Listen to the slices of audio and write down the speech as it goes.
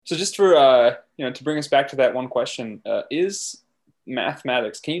So just for to bring us back to that one question, is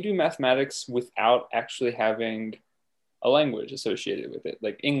mathematics? Can you do mathematics without actually having a language associated with it,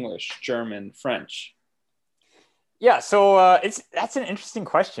 like English, German, French? Yeah, so that's an interesting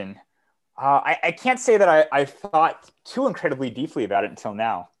question. I can't say that I've thought too incredibly deeply about it until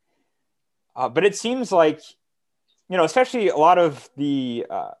now. But it seems like, especially a lot of the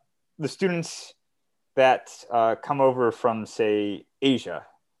students that come over from, say, Asia,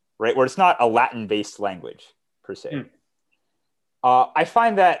 right, where it's not a Latin-based language per se. Hmm. I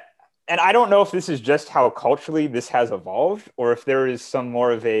find that, and I don't know if this is just how culturally this has evolved, or if there is some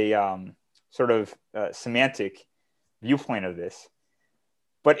more of a sort of semantic viewpoint of this.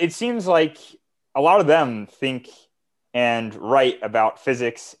 But it seems like a lot of them think and write about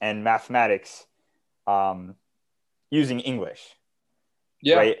physics and mathematics um, using English,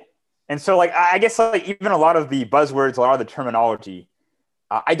 Yeah. right? And so, like, I guess, like, even a lot of the buzzwords, a lot of the terminology,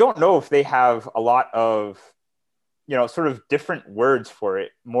 I don't know if they have a lot of, sort of different words for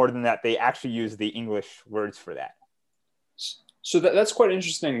it more than that they actually use the English words for that. So that's quite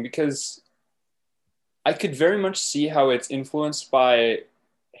interesting because I could very much see how it's influenced by,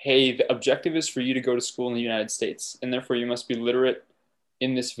 hey, the objective is for you to go to school in the United States, and therefore you must be literate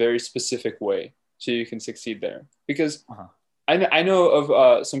in this very specific way so you can succeed there. Because Uh-huh. I know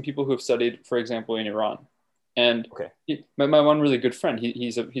of some people who have studied, for example, in Iran, and Okay. my one really good friend,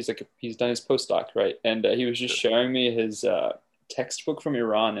 he's done his postdoc, right, and he was just Sure. showing me his textbook from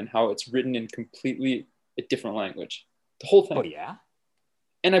Iran and how it's written in completely a different language, the whole Oh, thing. yeah.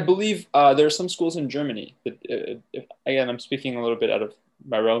 And I believe there are some schools in Germany that, again, I'm speaking a little bit out of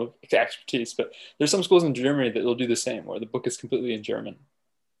my relative expertise, but there's some schools in Germany that will do the same, where the book is completely in German.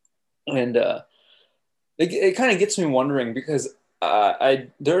 And it kind of gets me wondering because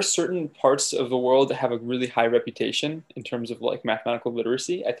there are certain parts of the world that have a really high reputation in terms of like mathematical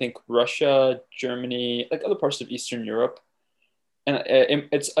literacy. I think Russia, Germany, like other parts of Eastern Europe, and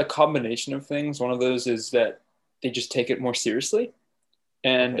it's a combination of things. One of those is that they just take it more seriously,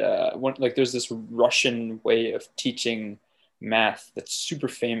 and Okay. like there's this Russian way of teaching math that's super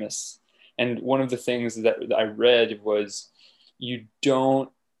famous. And one of the things that I read was you don't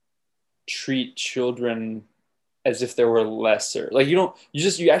treat children as if they were lesser. Like you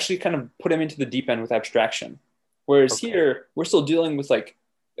actually kind of put them into the deep end with abstraction. Whereas Okay. here we're still dealing with like,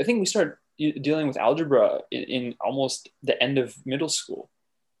 I think we start dealing with algebra in almost the end of middle school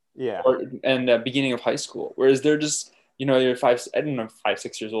Yeah. or and beginning of high school. Whereas they're just, you're five, I don't know, 5,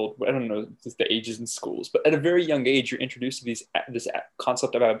 6 years old. I don't know the ages in schools, but at a very young age, you're introduced to this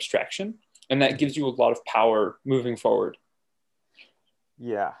concept of abstraction, and that Mhm. gives you a lot of power moving forward.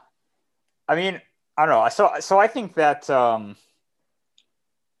 Yeah. I mean, I don't know. So I think that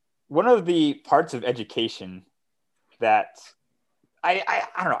one of the parts of education that I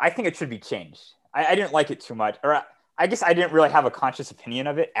don't know. I think it should be changed. I didn't like it too much, or I guess I didn't really have a conscious opinion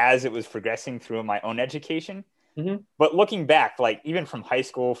of it as it was progressing through my own education. Mm-hmm. But looking back, like even from high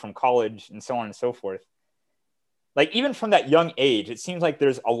school, from college, and so on and so forth, like even from that young age, it seems like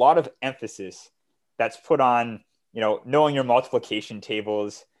there's a lot of emphasis that's put on, knowing your multiplication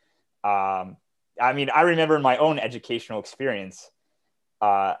tables. I mean, I remember in my own educational experience,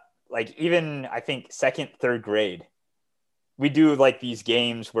 uh, like even I think second, third grade, we do like these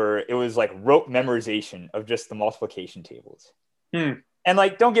games where it was like rote memorization of just the multiplication tables. Hmm. And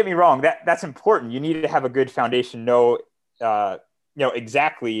like, don't get me wrong, that's important. You need to have a good foundation, uh,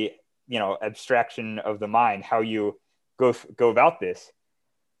 exactly, abstraction of the mind, how you go about this.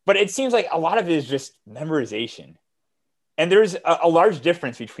 But it seems like a lot of it is just memorization, and there's a large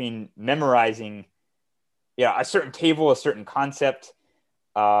difference between memorizing, a certain table, a certain concept,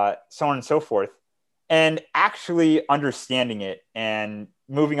 so on and so forth, and actually understanding it and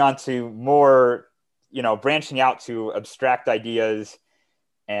moving on to more, branching out to abstract ideas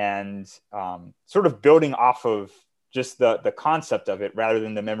and sort of building off of just the concept of it rather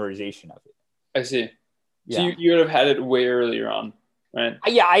than the memorization of it. I see. So Yeah. you would have had it way earlier on, right?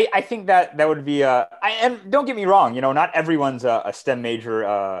 Yeah, I think that would be and don't get me wrong, not everyone's a STEM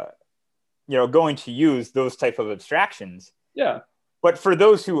major, going to use those type of abstractions. Yeah. But for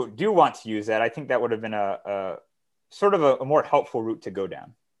those who do want to use that, I think that would have been a sort of a more helpful route to go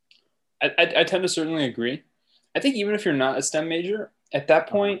down. I tend to certainly agree. I think even if you're not a STEM major, at that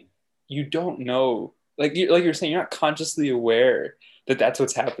Uh-huh. point, you don't know. Like you're saying, you're not consciously aware that that's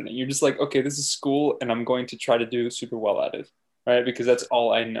what's happening. You're just like, okay, this is school, and I'm going to try to do super well at it, right? Because that's Sure.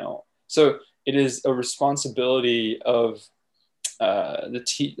 all I know. So it is a responsibility of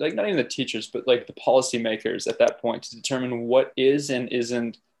like not even the teachers, but like the policymakers at that point to determine what is and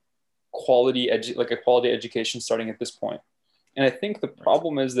isn't like a quality education starting at this point. And I think the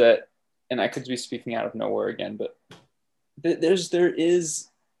problem is that, and I could be speaking out of nowhere again, but there isn't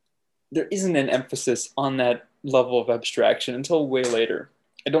an emphasis on that level of abstraction until way later.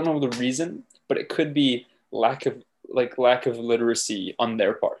 I don't know the reason, but it could be lack of literacy on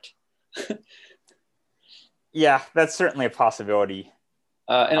their part. Yeah, that's certainly a possibility.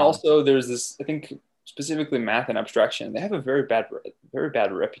 And Um, also, there's this. I think specifically math and abstraction. They have a very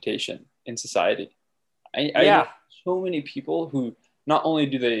bad reputation in society. I know yeah, so many people who not only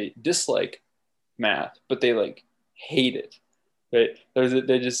do they dislike math, but they like hate it. Right?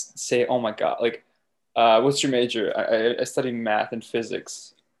 They just say, "Oh my God!" Like, what's your major? I study math and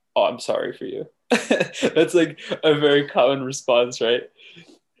physics. Oh, I'm sorry for you. That's like a very common response, right?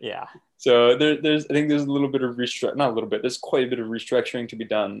 yeah, So there's I think there's a little bit of restructure, not a little bit. There's quite a bit of restructuring to be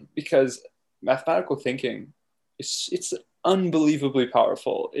done because mathematical thinking it's unbelievably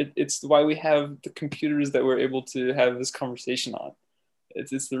powerful. It's why we have the computers that we're able to have this conversation on.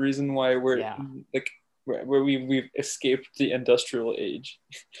 It's the reason why we're yeah. like where we've escaped the industrial age.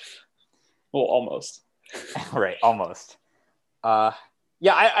 Well, almost. Right, almost. Uh,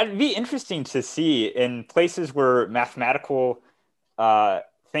 yeah, I'd be interesting to see in places where mathematical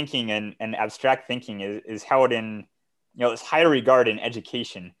thinking and abstract thinking is held in, this higher regard in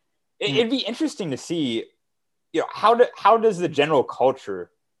education. Hmm. It'd be interesting to see, how does the general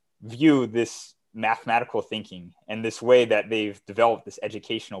culture view this mathematical thinking and this way that they've developed this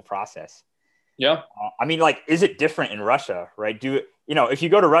educational process? Yeah. I mean, like, is it different in Russia, right? If you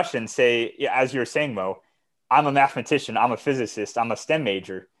go to Russia and say, yeah, as you were saying, Mo, I'm a mathematician, I'm a physicist, I'm a STEM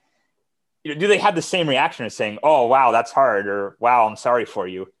major, do they have the same reaction as saying, oh, wow, that's hard, or wow, I'm sorry for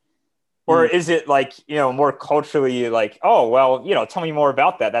you? Or Hmm. is it like, more culturally like, oh, well, tell me more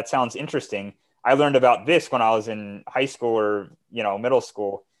about that. That sounds interesting. I learned about this when I was in high school or, middle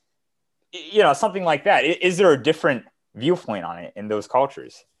school, something like that. Is there a different viewpoint on it in those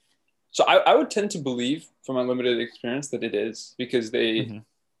cultures? So I would tend to believe from my limited experience that it is because they Mm-hmm.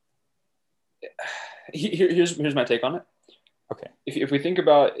 here's my take on it. Okay. If we think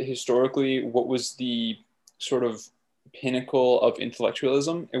about historically, what was the sort of pinnacle of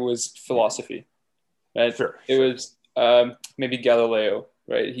intellectualism? It was Yeah. philosophy, right? Sure. It Sure. was maybe Galileo,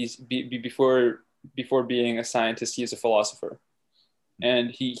 right? Before being a scientist, he is a philosopher,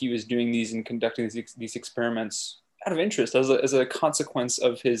 and he was doing these and conducting these experiments out of interest as a consequence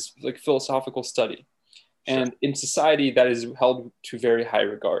of his like philosophical study. Sure. And in society, that is held to very high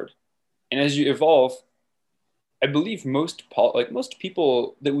regard. And as you evolve, I believe most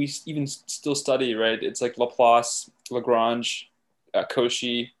people that we even still study, right? It's like Laplace, Lagrange,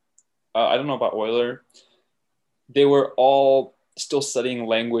 Cauchy. I don't know about Euler. They were all still studying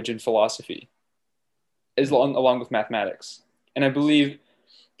language and philosophy, along with mathematics. And I believe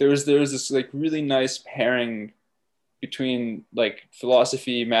there's this like really nice pairing between like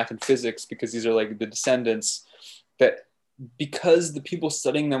philosophy, math, and physics because these are like the descendants that because the people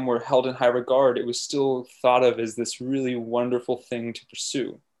studying them were held in high regard, it was still thought of as this really wonderful thing to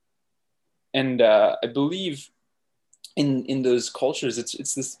pursue. And I believe in those cultures,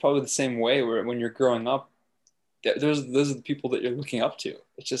 it's this probably the same way where when you're growing up, those are the people that you're looking up to.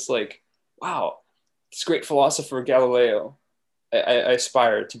 It's just like, wow, this great philosopher Galileo. I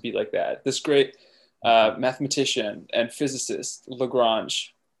aspire to be like that. This great Mm-hmm. mathematician and physicist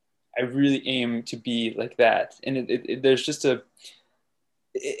Lagrange. I really aim to be like that. And there's just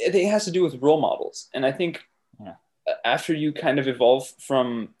it has to do with role models. And I think Yeah. after you kind of evolve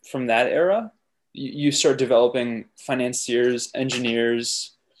from that era, you start developing financiers,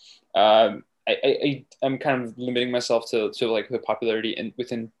 engineers. I'm kind of limiting myself to like the popularity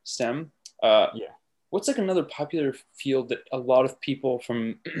within STEM. Yeah. What's like another popular field that a lot of people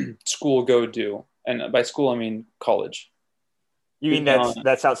from school go do? And by school, I mean college. You mean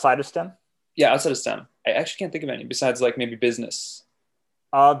that's outside of STEM? Yeah, outside of STEM. I actually can't think of any besides like maybe business.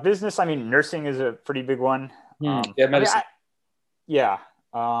 Business. I mean, nursing is a pretty big one. Yeah, I mean, medicine. yeah.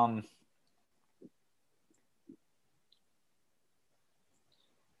 Um,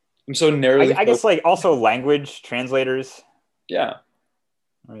 I'm so I, narrowly I guess focused. like also language translators. Yeah,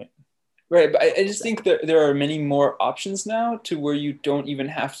 Right. right. But I just think that there are many more options now to where you don't even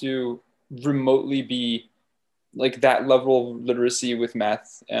have to remotely be like that level of literacy with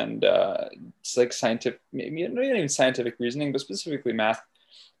math and it's like scientific, maybe not even scientific reasoning, but specifically math.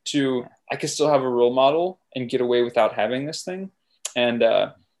 To I could still have a role model and get away without having this thing, and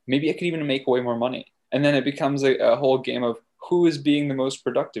maybe I could even make way more money. And then it becomes a whole game of who is being the most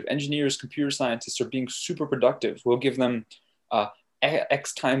productive. Engineers, computer scientists are being super productive. We'll give them uh,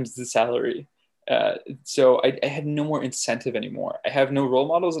 X times the salary. So I had no more incentive anymore. I have no role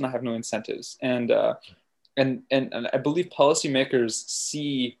models and I have no incentives. And and I believe policymakers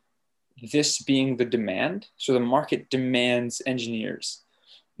see this being the demand. So the market demands engineers.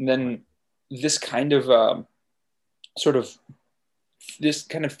 And then this kind of sort of this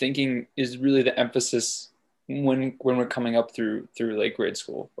kind of thinking is really the emphasis when we're coming up through like grade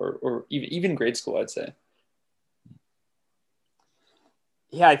school or even grade school, I'd say.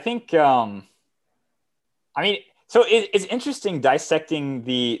 Yeah, I think I mean, so it's interesting dissecting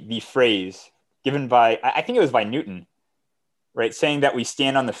the phrase given by, I think it was by Newton, right, saying that we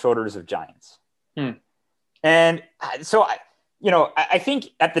stand on the shoulders of giants. Hmm. And so I think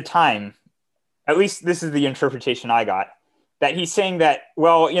at the time, at least this is the interpretation I got, that he's saying that,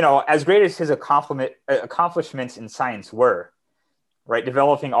 well, as great as his accomplishments in science were, right,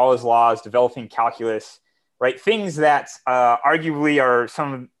 developing all his laws, developing calculus, right, things that arguably are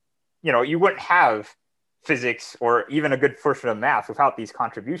some, you wouldn't have physics or even a good portion of math without these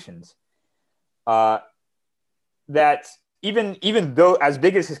contributions. That even though as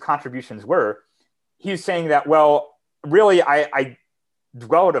big as his contributions were, he's saying that, well, really, I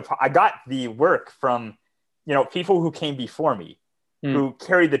got the work from, people who came before me, who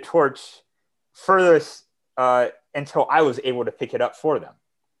carried the torch furthest until I was able to pick it up for them.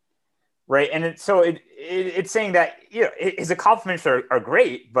 Right. And it's saying that, his accomplishments are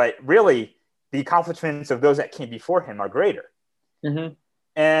great, but really the accomplishments of those that came before him are greater. Mm-hmm.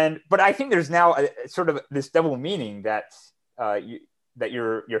 But I think there's now a sort of this double meaning that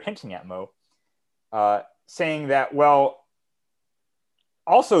you're hinting at, Mo, saying that, well,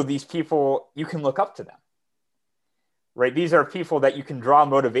 also these people, you can look up to them, right? These are people that you can draw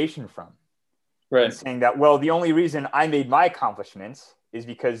motivation from, right? And saying that, well, the only reason I made my accomplishments is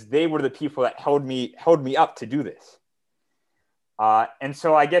because they were the people that held me up to do this. And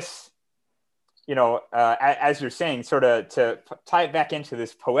so I guess, as you're saying, sort of to tie it back into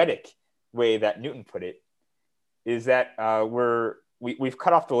this poetic way that Newton put it, is that we've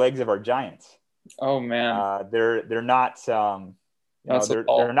cut off the legs of our giants. Oh man, they're not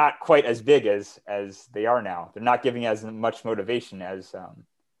they're not quite as big as they are now. They're not giving as much motivation as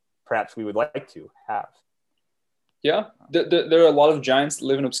perhaps we would like to have. Yeah, there are a lot of giants that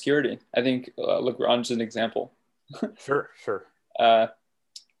live in obscurity. I think Lagrange is an example. Sure.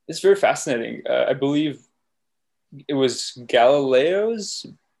 It's very fascinating. I believe it was Galileo's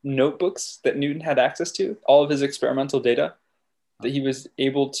notebooks that Newton had access to, all of his experimental data that he was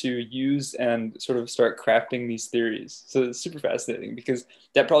able to use and sort of start crafting these theories. So it's super fascinating because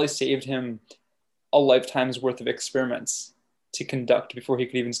that probably saved him a lifetime's worth of experiments to conduct before he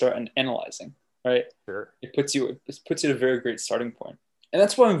could even start analyzing, right? Sure. It puts you at a very great starting point. And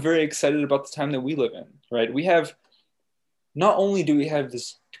that's why I'm very excited about the time that we live in, right? Not only do we have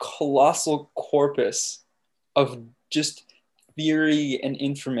this colossal corpus of just theory and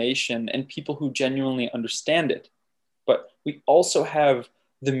information and people who genuinely understand it, but we also have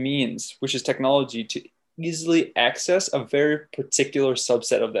the means, which is technology, to easily access a very particular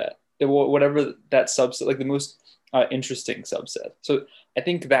subset of that, whatever that subset, like the most interesting subset. So I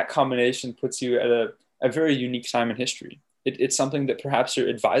think that combination puts you at a very unique time in history. It's something that perhaps your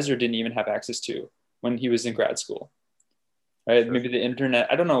advisor didn't even have access to when he was in grad school, right? Sure. Maybe the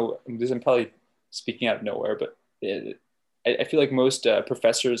internet, I don't know, I'm probably speaking out of nowhere, but I feel like most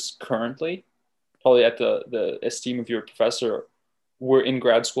professors currently, probably at the esteem of your professor, were in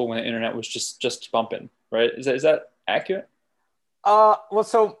grad school when the internet was just bumping, right? Is that accurate? Well,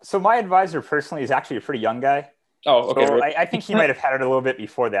 so my advisor personally is actually a pretty young guy. Oh, okay. So right. I think he might have had it a little bit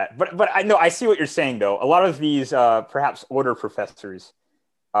before that. But I know, I see what you're saying, though. A lot of these perhaps older professors,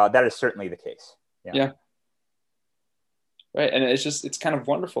 that is certainly the case. Yeah. Right, and it's kind of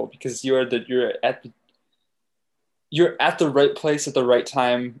wonderful because you're at the right place at the right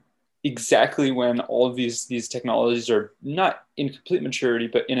time, exactly when all of these technologies are not in complete maturity,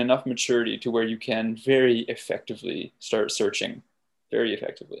 but in enough maturity to where you can very effectively start searching, very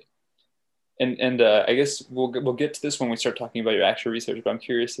effectively. And I guess we'll get to this when we start talking about your actual research. But I'm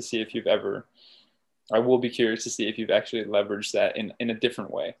curious to see if I will be curious to see if you've actually leveraged that in a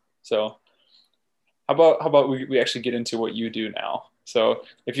different way. So how about we actually get into what you do now? So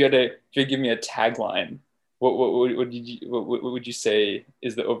if you give me a tagline, what would you say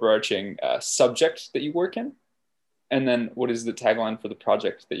is the overarching subject that you work in? And then what is the tagline for the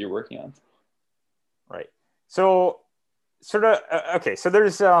project that you're working on? Right. So sort of, okay. So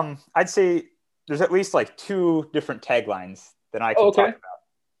there's, I'd say there's at least like two different taglines that I can talk about.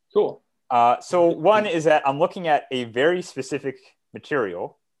 Cool. So one is that I'm looking at a very specific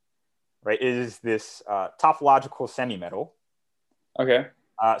material, right? It is this topological semi-metal. Okay.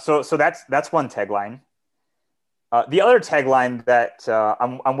 So that's one tagline. The other tagline that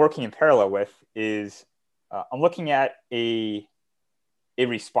I'm working in parallel with is I'm looking at a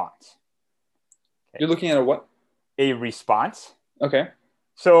response. Okay. You're looking at a what? A response. Okay.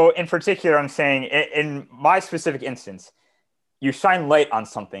 So in particular, I'm saying in my specific instance, you shine light on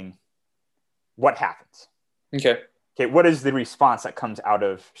something, what happens? Okay. Okay, what is the response that comes out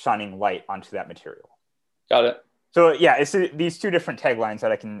of shining light onto that material? Got it. So yeah, it's these two different taglines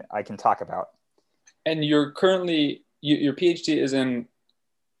that I can talk about. And you're currently your PhD is in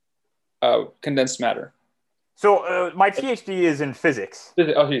condensed matter. So my PhD is in physics.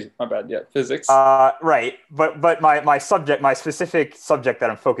 Oh, geez, my bad. Yeah, physics. Right, but my subject, my specific subject that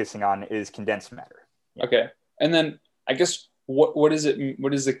I'm focusing on is condensed matter. Yeah. Okay, and then I guess what is it?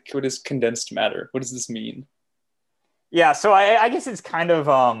 What is condensed matter? What does this mean? Yeah, so I guess it's kind of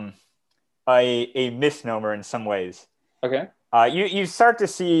a misnomer in some ways. Okay. You start to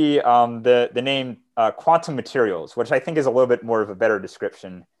see the name quantum materials, which I think is a little bit more of a better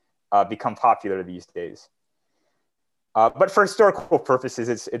description, become popular these days. But for historical purposes,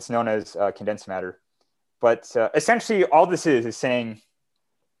 it's known as condensed matter. But essentially, all this is saying,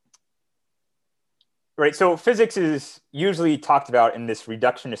 right? So physics is usually talked about in this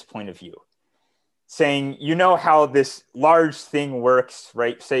reductionist point of view, saying, you know how this large thing works,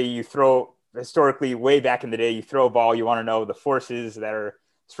 right? Say you throw, historically, way back in the day, you throw a ball, you want to know the forces that are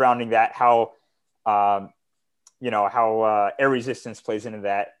surrounding that, how air resistance plays into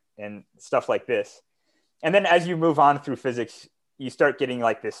that, and stuff like this. And then as you move on through physics, you start getting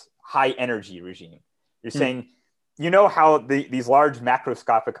like this high energy regime. You're saying, you know how these large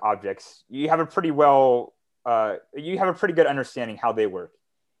macroscopic objects, you have a pretty good understanding how they work.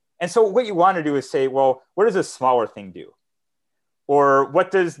 And so what you want to do is say, well, what does a smaller thing do? Or what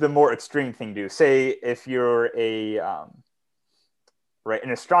does the more extreme thing do? Say if you're an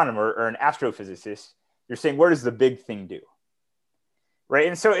astronomer or an astrophysicist, you're saying, what does the big thing do? Right.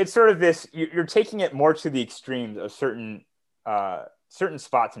 And so it's sort of this, you're taking it more to the extremes of certain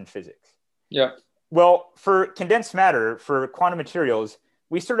spots in physics. Yeah. Well, for condensed matter, for quantum materials,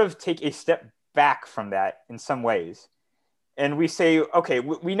 we sort of take a step back from that in some ways. And we say, okay,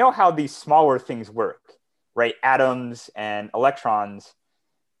 we know how these smaller things work, right? Atoms and electrons.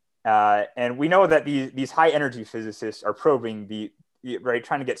 And we know that these high energy physicists are probing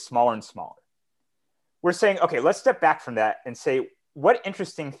trying to get smaller and smaller. We're saying, okay, let's step back from that and say, what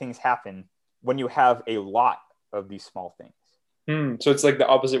interesting things happen when you have a lot of these small things? So it's like the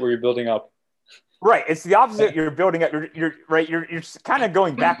opposite where you're building up. Right. It's the opposite. You're building up. You're right. You're kind of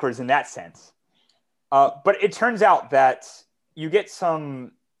going backwards in that sense. But it turns out that you get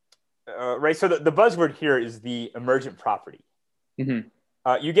some, right. So the buzzword here is the emergent property.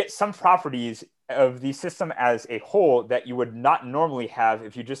 Mm-hmm. You get some properties of the system as a whole that you would not normally have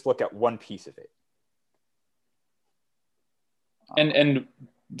if you just look at one piece of it. And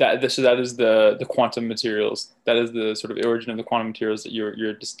that is the quantum materials. That is the sort of origin of the quantum materials that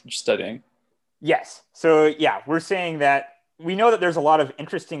you're studying. Yes. So yeah, we're saying that we know that there's a lot of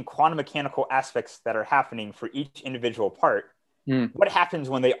interesting quantum mechanical aspects that are happening for each individual part. What happens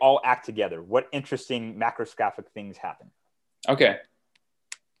when they all act together? What interesting macroscopic things happen? Okay.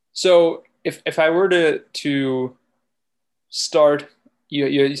 So if I were to start,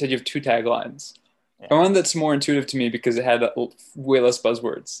 you said you have two taglines. Yeah. The one that's more intuitive to me because it had way less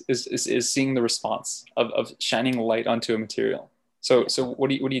buzzwords is seeing the response of shining light onto a material. So what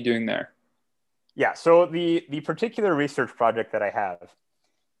are you doing there? Yeah. So the particular research project that I have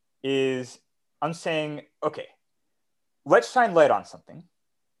is I'm saying, okay, let's shine light on something.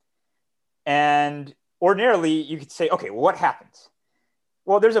 And ordinarily you could say, okay, well, what happens?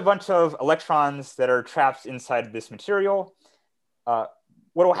 Well, there's a bunch of electrons that are trapped inside this material.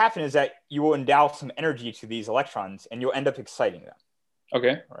 What will happen is that you will endow some energy to these electrons and you'll end up exciting them.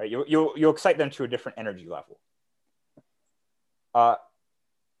 Okay. Right? You'll excite them to a different energy level.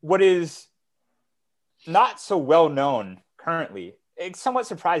 What is not so well known currently, it's somewhat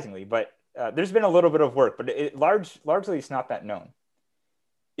surprisingly, but there's been a little bit of work, but largely it's not that known,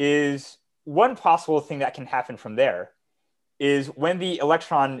 is one possible thing that can happen from there is when the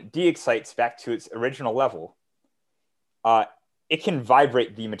electron de-excites back to its original level, it can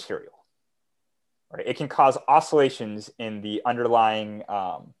vibrate the material. Right? It can cause oscillations in the underlying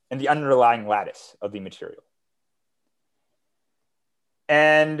lattice of the material.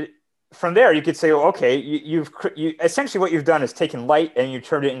 And from there, you could say, well, okay, you essentially what you've done is taken light and you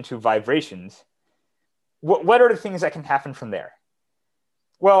turned it into vibrations. What are the things that can happen from there?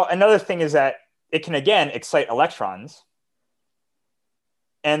 Well, another thing is that it can again excite electrons,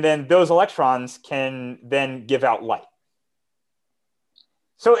 and then those electrons can then give out light.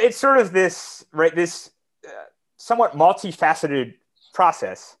 So it's sort of this, right, this somewhat multifaceted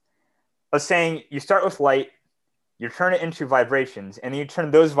process of saying you start with light, you turn it into vibrations, and then you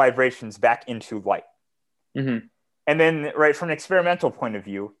turn those vibrations back into light. Mm-hmm. And then, right, from an experimental point of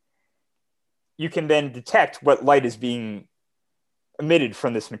view, you can then detect what light is being emitted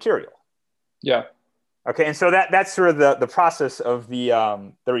from this material. Yeah. Okay, and so that's sort of the process of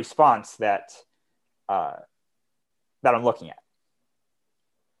the response that I'm looking at.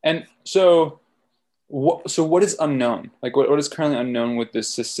 And so what is unknown? Like what is currently unknown with this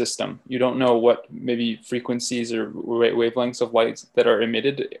system? You don't know what maybe frequencies or wavelengths of light that are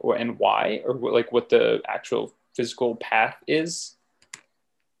emitted and why, or what the actual physical path is?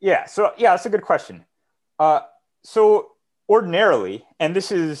 Yeah, so yeah, that's a good question. So ordinarily, and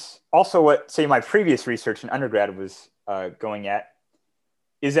this is also what, say, my previous research in undergrad was going at,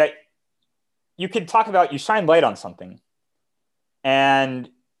 is that you could talk about you shine light on something and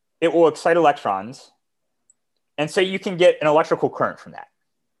it will excite electrons. And so you can get an electrical current from that.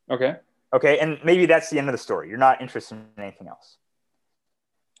 Okay. Okay, and maybe that's the end of the story. You're not interested in anything else.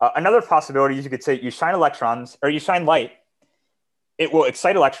 Another possibility is you could say you shine electrons or you shine light, it will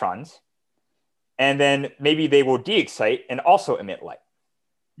excite electrons, and then maybe they will de-excite and also emit light.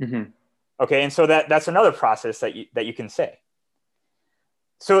 Mm-hmm. Okay, and so that's another process that you can say.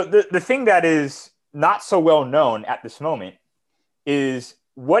 So the thing that is not so well known at this moment is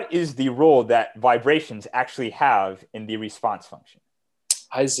what is the role that vibrations actually have in the response function.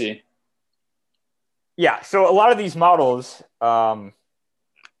 I see. Yeah, so a lot of these models,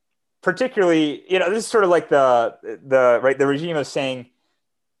 particularly, this is sort of like the regime of saying,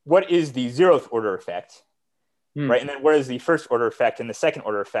 what is the zeroth order effect, right? And then what is the first order effect and the second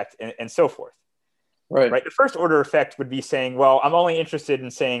order effect, and so forth. Right. The first order effect would be saying, well, I'm only interested in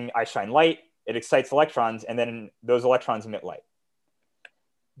saying I shine light, it excites electrons, and then those electrons emit light.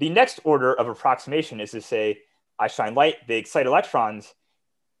 The next order of approximation is to say, I shine light, they excite electrons,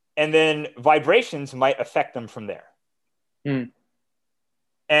 and then vibrations might affect them from there.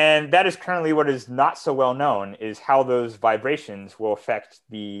 And that is currently what is not so well known, is how those vibrations will affect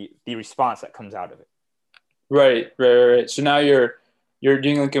the response that comes out of it. Right. So now you're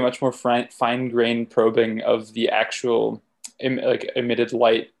doing like a much more fine-grained probing of the actual emitted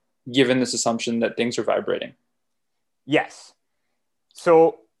light, given this assumption that things are vibrating. Yes.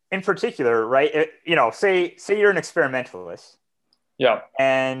 So in particular, right, say you're an experimentalist. Yeah.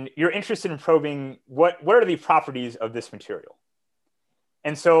 And you're interested in probing what are the properties of this material.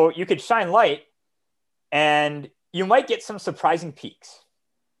 And so you could shine light and you might get some surprising peaks.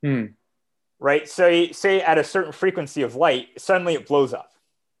 Right? So say at a certain frequency of light, suddenly it blows up.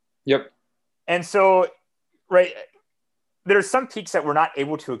 Yep. And so, right, there's some peaks that we're not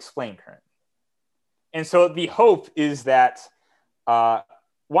able to explain currently. And so the hope is that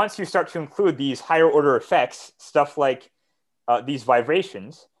once you start to include these higher order effects, stuff like these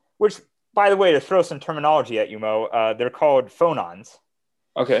vibrations, which, by the way, to throw some terminology at you, Mo, they're called phonons.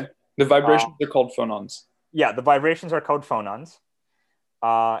 Okay. The vibrations are called phonons. Yeah, the vibrations are called phonons.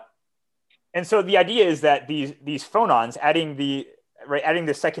 And so the idea is that these phonons, adding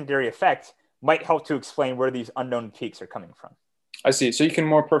the secondary effect, might help to explain where these unknown peaks are coming from. I see. So you can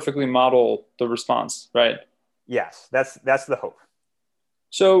more perfectly model the response, right? Yes, that's the hope.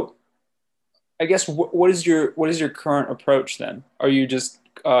 So I guess what is your current approach then? Are you just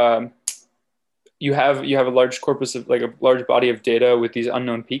you have a large corpus of like a large body of data with these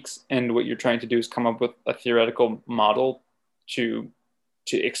unknown peaks, and what you're trying to do is come up with a theoretical model to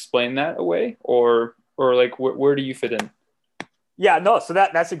explain that away, or like where do you fit in? Yeah, no. So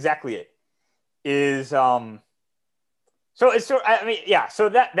that's exactly it. Is so I mean, yeah. So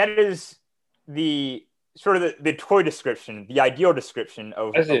that is the sort of the toy description, the ideal description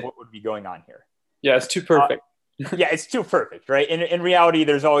of what would be going on here. Yeah, it's too perfect. Yeah, it's too perfect, right? In reality,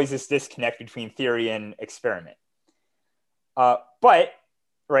 there's always this disconnect between theory and experiment. But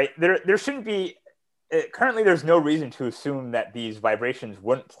right, there shouldn't be. Currently, there's no reason to assume that these vibrations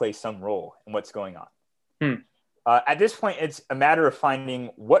wouldn't play some role in what's going on. At this point, it's a matter of finding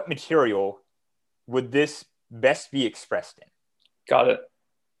what material would this best be expressed in. Got it.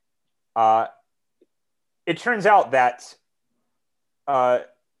 It turns out that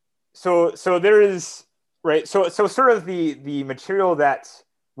so there is right. So sort of the material that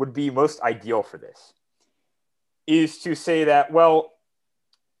would be most ideal for this is to say that, well,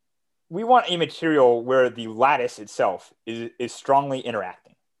 we want a material where the lattice itself is strongly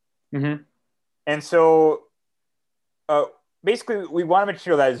interacting. And so basically we want a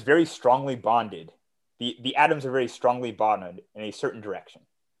material that is very strongly bonded. The atoms are very strongly bonded in a certain direction.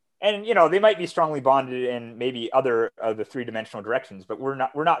 And they might be strongly bonded in maybe other of the three-dimensional directions, but we're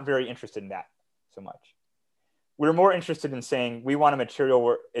not very interested in that so much. we're more interested in saying we want a material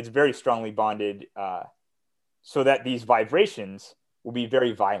where it's very strongly bonded so that these vibrations will be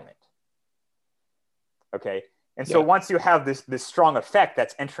very violent. Okay. And so once you have this strong effect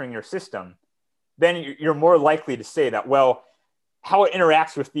that's entering your system, then you're more likely to say that, well, how it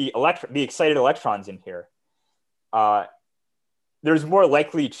interacts with the excited electrons in here, there's more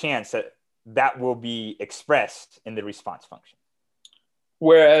likely chance that will be expressed in the response function.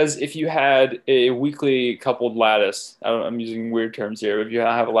 Whereas if you had a weakly coupled lattice, I'm using weird terms here, if you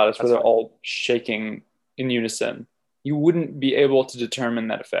have a lattice where they're all shaking in unison, you wouldn't be able to determine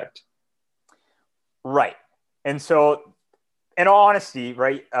that effect. Right. And so, in all honesty,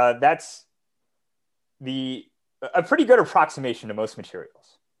 right, that's a pretty good approximation to most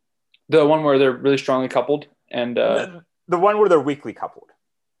materials. The one where they're really strongly coupled and the one where they're weakly coupled.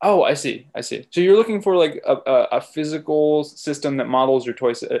 Oh, I see. So you're looking for like a physical system that models your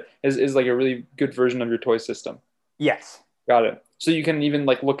toy is like a really good version of your toy system. Yes. Got it. So you can even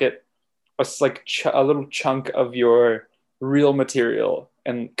like look at a little chunk of your real material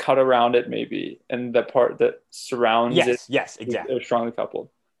and cut around it maybe, and the part that surrounds it. Yes, exactly. They're strongly coupled.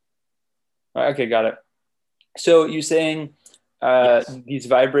 Okay, got it. So you're saying these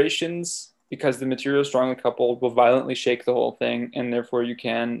vibrations, because the material is strongly coupled, will violently shake the whole thing, and therefore you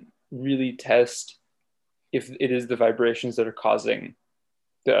can really test if it is the vibrations that are causing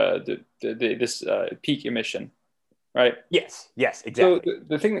this peak emission, right? Yes, exactly. So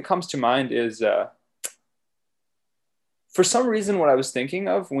the thing that comes to mind is, for some reason, what I was thinking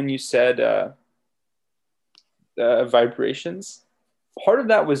of when you said vibrations, part of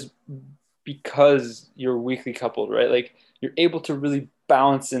that was because you're weakly coupled, right? Like you're able to really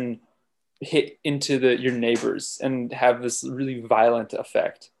bounce and hit into your neighbors and have this really violent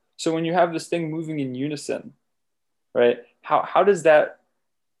effect. So when you have this thing moving in unison, right? How does that?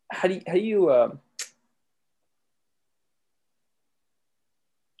 How do you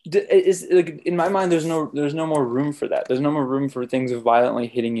is like in my mind? There's no more room for that. There's no more room for things violently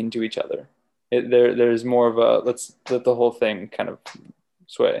hitting into each other. There's more of a let's let the whole thing kind of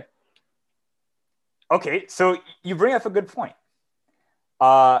sway. Okay, so you bring up a good point.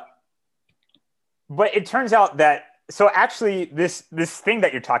 But it turns out that, so actually this thing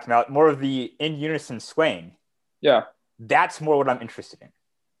that you're talking about, more of the in unison swaying. Yeah. That's more what I'm interested in.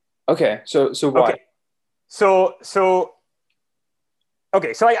 Okay. So why?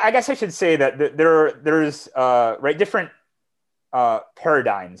 Okay. So I guess I should say that there's right, different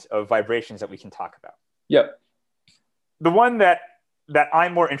paradigms of vibrations that we can talk about. Yep. The one that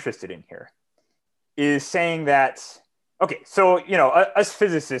I'm more interested in here is saying that, okay, so, us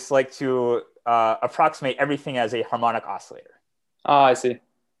physicists like to approximate everything as a harmonic oscillator. Ah, I see.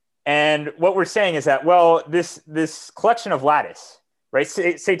 And what we're saying is that, well, this collection of lattice, right?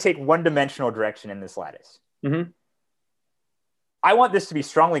 Say take one-dimensional direction in this lattice. Mm-hmm. I want this to be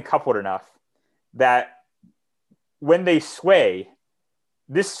strongly coupled enough that when they sway,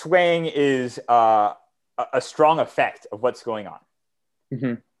 this swaying is a strong effect of what's going on.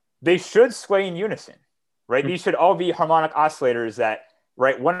 Mm-hmm. They should sway in unison, right? Mm-hmm. These should all be harmonic oscillators that,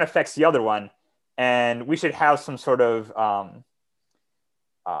 right, one affects the other one, and we should have some sort of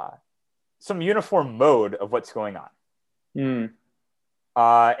some uniform mode of what's going on.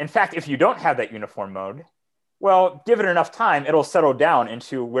 In fact, if you don't have that uniform mode, well, give it enough time, it'll settle down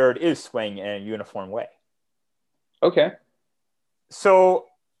into where it is swaying in a uniform way. Okay. So,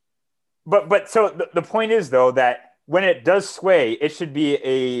 so the point is, though, that when it does sway, it should be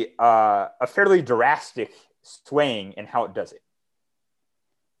a fairly drastic swaying in how it does it.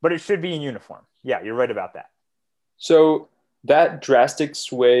 But it should be in uniform. Yeah, you're right about that. So that drastic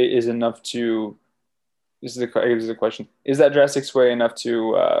sway is enough to, this is a question, is that drastic sway enough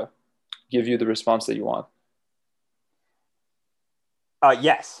to give you the response that you want?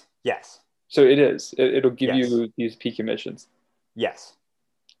 Yes. So it is. It'll give Yes. you these peak emissions. Yes.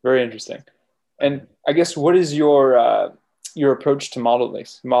 Very interesting. And I guess what is your approach to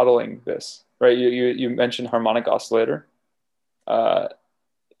modeling this? Right? You mentioned harmonic oscillator.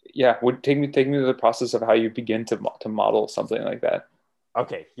 Would take me through the process of how you begin to model something like that.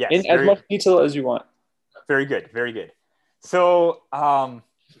 Okay. Yes. In as much detail as you want. Very good. So,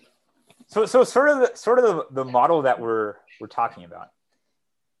 sort of the model that we're talking about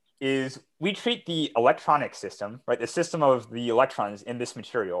is we treat the electronic system, right, the system of the electrons in this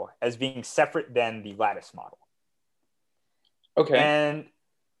material, as being separate than the lattice model. Okay. And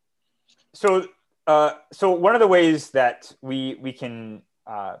so one of the ways that we can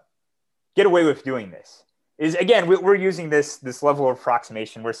get away with doing this is, again, we're using this level of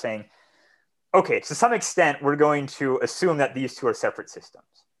approximation. We're saying, okay, to some extent, we're going to assume that these two are separate systems.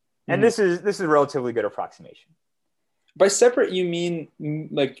 And this is a relatively good approximation. By separate, you mean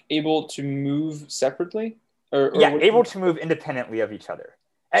like able to move separately, or Yeah, what do you able mean? to move independently of each other.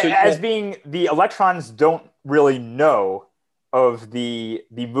 So As being the electrons don't really know of the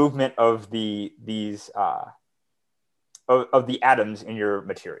movement of these of the atoms in your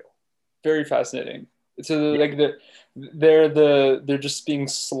material. very fascinating. So Yeah. like they're just being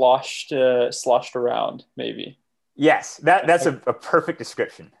sloshed around, maybe. Yes, that's a perfect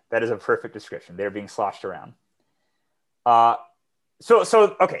description. That is a perfect description. They're being sloshed around. Uh,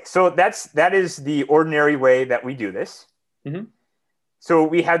 so okay, so that is the ordinary way that we do this. Mm-hmm. So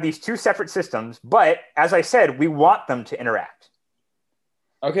we have these two separate systems, but as I said, we want them to interact.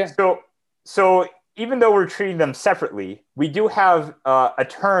 Okay. So even though we're treating them separately, we do have a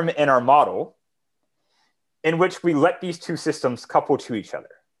term in our model in which we let these two systems couple to each other.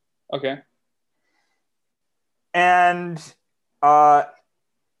 Okay. And uh,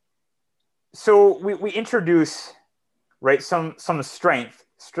 so we introduce, right, some strength,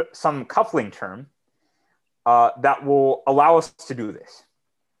 some coupling term that will allow us to do this.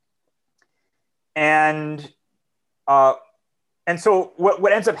 And uh, and so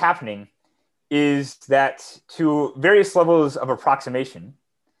what ends up happening is that to various levels of approximation,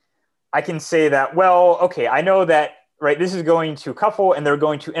 I can say that, well, okay, I know that, right, this is going to couple and they're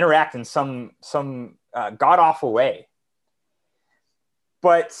going to interact in some god awful way.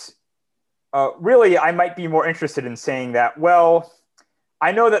 But really, I might be more interested in saying that, well,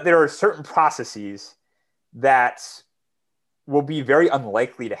 I know that there are certain processes that will be very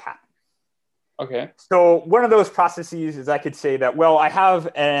unlikely to happen. Okay. So one of those processes is I could say that, well, I have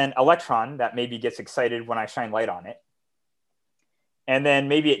an electron that maybe gets excited when I shine light on it. And then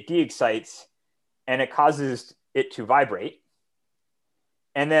maybe it de-excites and it causes it to vibrate.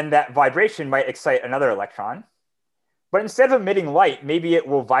 And then that vibration might excite another electron. But instead of emitting light, maybe it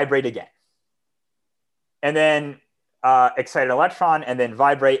will vibrate again. And then excite an electron and then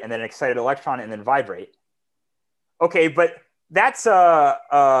vibrate, and then excite an electron and then vibrate. Okay, but that's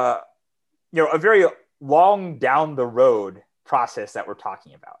a very long down the road process that we're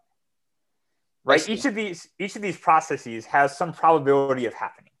talking about, right? Each of these processes has some probability of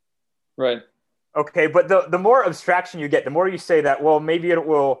happening. Right. Okay, but the more abstraction you get, the more you say that, well, maybe it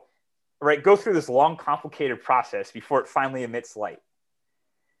will, right, go through this long, complicated process before it finally emits light.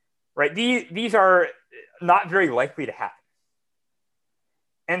 Right? These are not very likely to happen.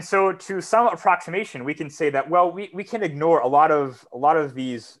 And so to some approximation, we can say that, well, we can ignore a lot of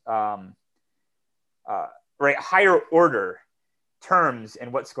these right, higher order terms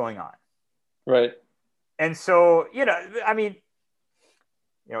and what's going on. Right. And so, I mean,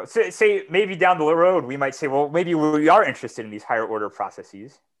 say maybe down the road, we might say, well, maybe we are interested in these higher order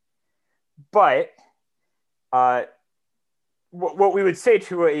processes. But what we would say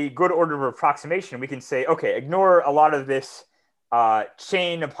to a good order of approximation, we can say, okay, ignore a lot of this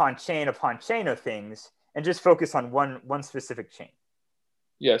chain upon chain upon chain of things and just focus on one specific chain.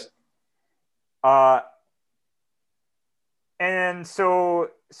 Yes. And so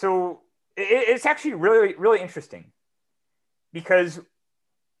it's actually really, really interesting because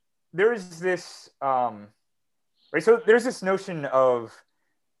there is this, right? So there's this notion of,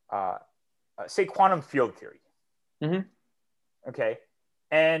 say, quantum field theory. Mm-hmm. Okay.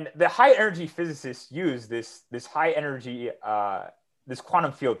 And the high energy physicists use this high energy, this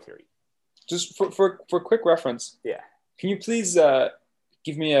quantum field theory. Just for quick reference, Yeah. can you please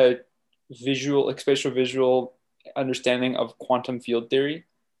give me a spatial visual understanding of quantum field theory?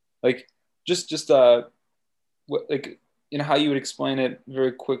 Like just like how you would explain it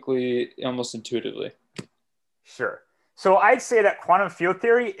very quickly, almost intuitively. Sure. So I'd say that quantum field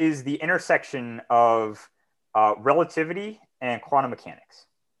theory is the intersection of relativity and quantum mechanics.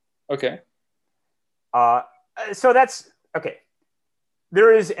 Okay. So that's okay.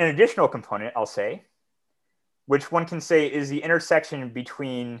 There is an additional component, I'll say, which one can say is the intersection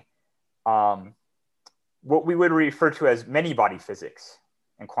between what we would refer to as many-body physics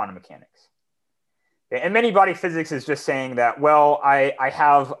and quantum mechanics. And many-body physics is just saying that, well, I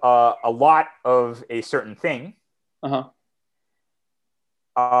have a lot of a certain thing, Uh-huh.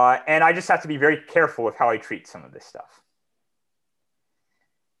 and I just have to be very careful with how I treat some of this stuff.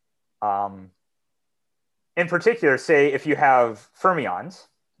 In particular, say if you have fermions,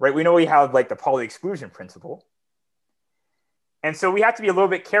 right? We know we have like the Pauli exclusion principle. And so we have to be a little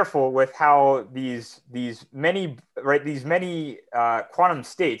bit careful with how these many quantum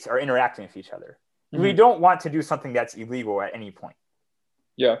states are interacting with each other. Mm-hmm. We don't want to do something that's illegal at any point.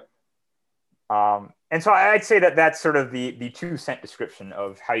 Yeah. And so I'd say that that's sort of the 2-cent description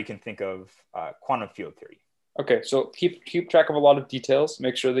of how you can think of quantum field theory. Okay, so keep track of a lot of details.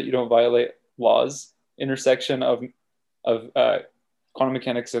 Make sure that you don't violate laws. Intersection of of quantum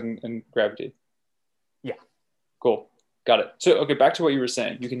mechanics and gravity. Yeah. Cool. Got it. So, okay, back to what you were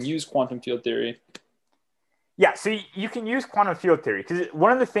saying. You can use quantum field theory. Yeah, so you can use quantum field theory because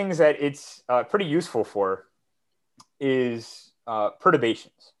one of the things that it's pretty useful for is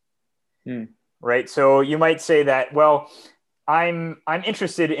perturbations, right? So you might say that, well, I'm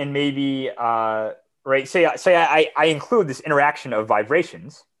interested in maybe right. Say I include this interaction of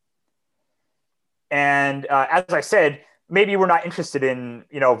vibrations, and as I said, maybe we're not interested in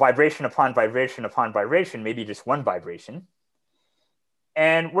vibration upon vibration upon vibration, maybe just one vibration.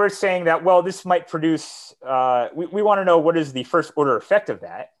 And we're saying that, well, this might produce, we want to know what is the first order effect of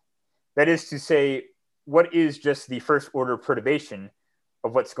that. That is to say, what is just the first order perturbation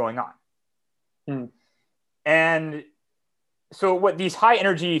of what's going on. And so what these high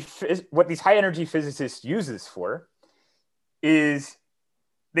energy physicists use this for is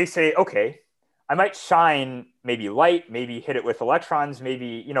they say, okay, I might shine maybe light, maybe hit it with electrons,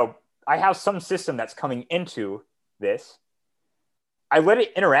 maybe, I have some system that's coming into this. I let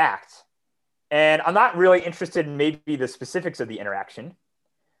it interact, and I'm not really interested in maybe the specifics of the interaction,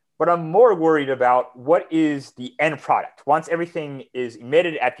 but I'm more worried about what is the end product. Once everything is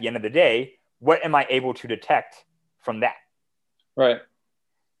emitted at the end of the day, what am I able to detect from that? Right.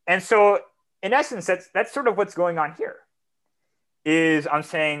 And so in essence, that's sort of what's going on here. Is I'm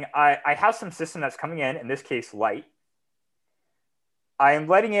saying I have some system that's coming in this case, light. I am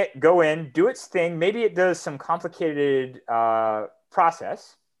letting it go in, do its thing. Maybe it does some complicated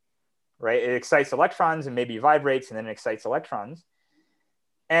process, right? It excites electrons and maybe vibrates and then it excites electrons.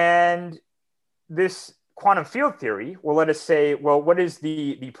 And this quantum field theory will let us say, well, what is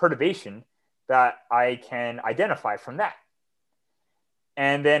the perturbation that I can identify from that?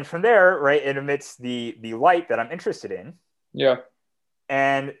 And then from there, right, it emits the light that I'm interested in. Yeah.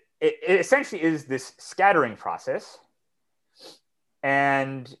 And it essentially is this scattering process.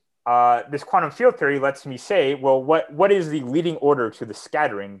 And this quantum field theory lets me say, well, what is the leading order to the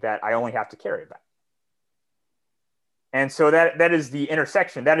scattering that I only have to care about? And so that is the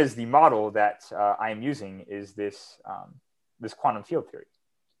intersection. That is the model that I am using is this quantum field theory.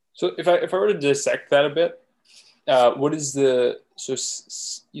 So if I were to dissect that a bit, what is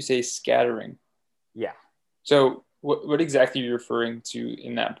you say scattering? Yeah. So what exactly are you referring to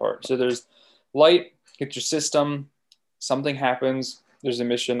in that part? So there's light, hits your system, something happens, there's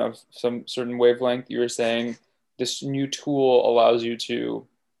emission of some certain wavelength. You were saying this new tool allows you to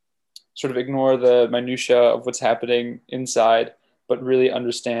sort of ignore the minutia of what's happening inside, but really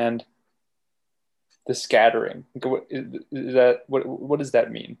understand the scattering. What does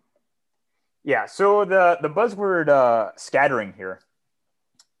that mean? Yeah, so the buzzword scattering here,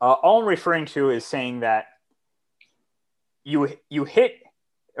 all I'm referring to is saying that you hit,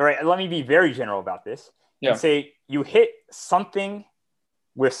 all right, let me be very general about this, and say you hit something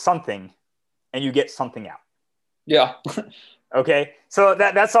with something and you get something out. Yeah. Okay, so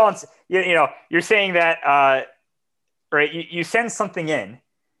that's all. You're saying that, right? You send something in,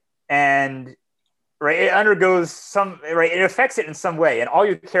 and right, it undergoes it affects it in some way, and all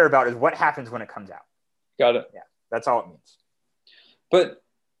you care about is what happens when it comes out. Got it. Yeah, that's all it means. But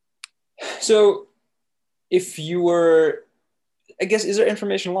so, if you were, I guess, is there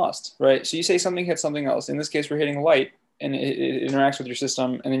information lost? Right. So you say something hits something else. In this case, we're hitting light, and it interacts with your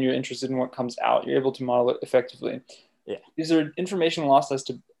system, and then you're interested in what comes out. You're able to model it effectively. Yeah. Is there information lost as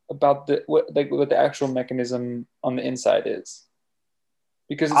to about what the actual mechanism on the inside is?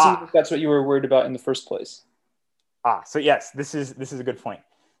 Because it seems like that's what you were worried about in the first place. So yes, this is a good point.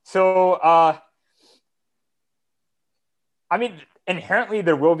 So I mean, inherently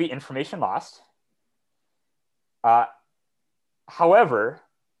there will be information lost. However,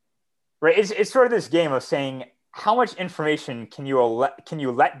 right, it's sort of this game of saying how much information can you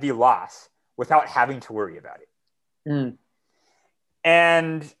let be lost without having to worry about it.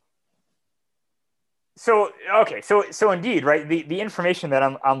 And so indeed, right, the information that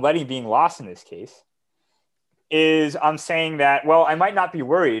I'm letting being lost in this case is I'm saying that, well, I might not be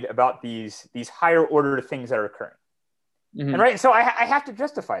worried about these higher order things that are occurring. And right, so I have to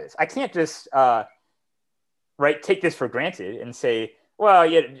justify this. I can't just right, take this for granted and say, well,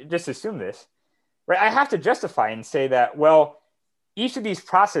 yeah, just assume this. Right, I have to justify and say that, well, each of these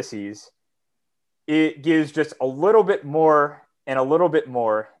processes, it gives just a little bit more and a little bit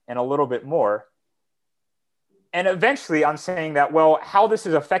more and a little bit more. And eventually I'm saying that, well, how this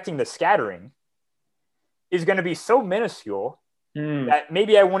is affecting the scattering is going to be so minuscule that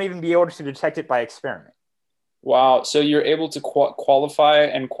maybe I won't even be able to detect it by experiment. Wow. So you're able to qualify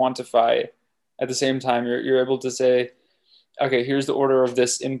and quantify at the same time. You're able to say, okay, here's the order of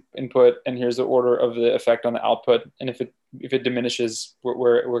this input, and here's the order of the effect on the output, and if it diminishes,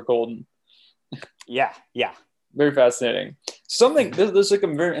 we're golden. Yeah, yeah. Very fascinating. Something there's like a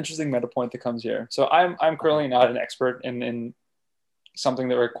very interesting meta point that comes here. So I'm currently not an expert in something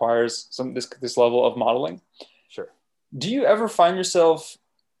that requires this level of modeling. Sure. Do you ever find yourself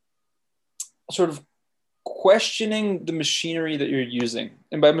sort of questioning the machinery that you're using?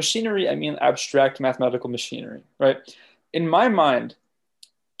 And by machinery, I mean abstract mathematical machinery, right? In my mind,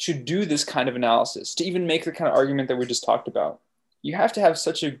 to do this kind of analysis, to even make the kind of argument that we just talked about, you have to have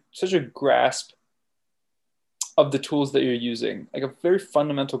such a grasp of the tools that you're using, like a very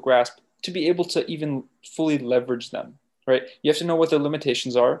fundamental grasp to be able to even fully leverage them, right? You have to know what their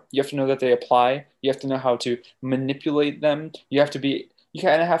limitations are. You have to know that they apply. You have to know how to manipulate them. You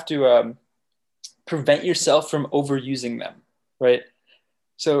kind of have to prevent yourself from overusing them, right?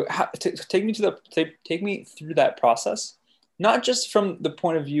 So take me through that process, not just from the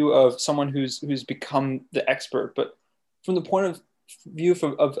point of view of someone who's become the expert, but from the point of view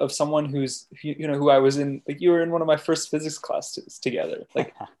of someone who I was in, like you were in one of my first physics classes together.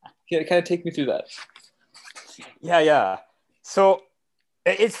 Like, kind of take me through that. Yeah. So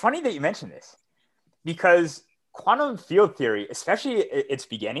it's funny that you mentioned this, because quantum field theory, especially its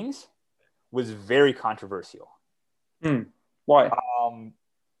beginnings, was very controversial. Why?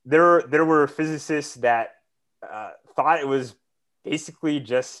 There were physicists that thought it was basically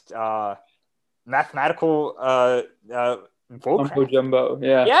just mathematical mumbo jumbo.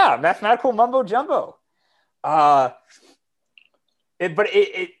 Yeah, mathematical mumbo jumbo.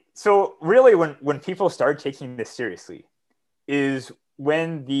 So really, when people started taking this seriously, is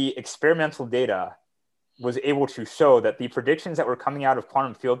when the experimental data was able to show that the predictions that were coming out of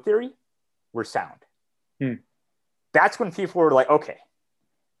quantum field theory were sound. That's when people were like, okay,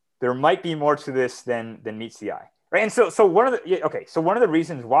 there might be more to this than meets the eye, right? And so one of the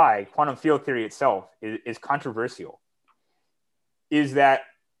reasons why quantum field theory itself is controversial is that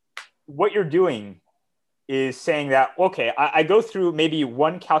what you're doing is saying that, okay, I go through maybe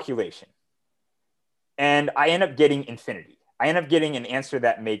one calculation and I end up getting infinity. I end up getting an answer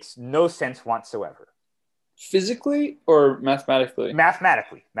that makes no sense whatsoever. Physically or mathematically?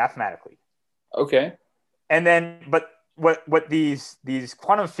 Mathematically. Okay. And then, but what these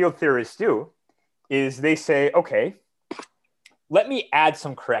quantum field theorists do is they say, okay, let me add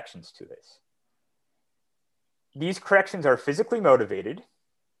some corrections to this. These corrections are physically motivated,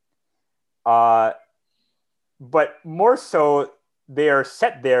 but more so, they are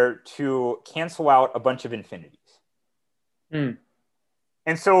set there to cancel out a bunch of infinities. And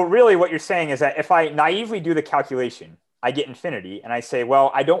so really what you're saying is that if I naively do the calculation, I get infinity, and I say,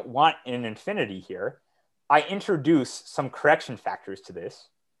 well, I don't want an infinity here. I introduce some correction factors to this.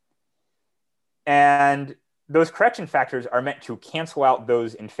 And those correction factors are meant to cancel out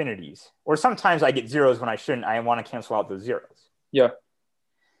those infinities. Or sometimes I get zeros when I shouldn't. I want to cancel out those zeros. Yeah.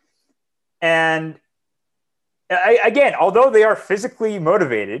 And again, although they are physically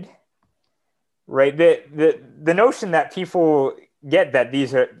motivated, right? The notion that people get that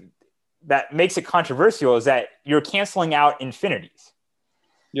that makes it controversial is that you're canceling out infinities.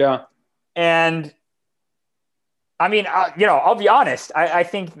 Yeah. And I mean, I'll be honest. I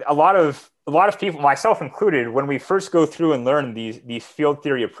think a lot of people, myself included, when we first go through and learn these field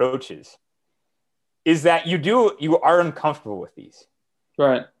theory approaches, is that you are uncomfortable with these.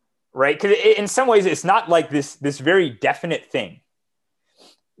 Right. Right. Because in some ways, it's not like this very definite thing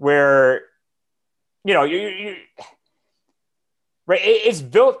where, you right. It's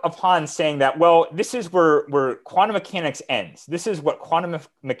built upon saying that, well, this is where quantum mechanics ends. This is what quantum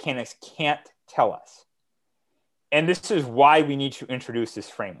mechanics can't tell us. And this is why we need to introduce this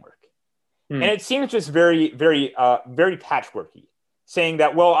framework. And it seems just very, very, very patchworky, saying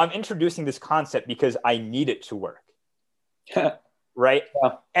that, well, I'm introducing this concept because I need it to work. Right.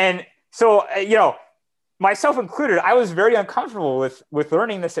 Yeah. And so, myself included, I was very uncomfortable with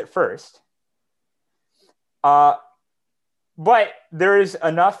learning this at first. But there is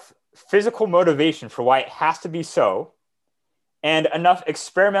enough physical motivation for why it has to be so, and enough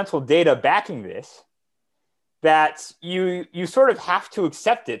experimental data backing this, that you sort of have to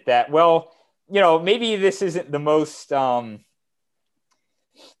accept it, that, well, maybe this isn't the most, the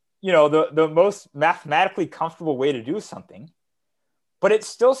most mathematically comfortable way to do something, but it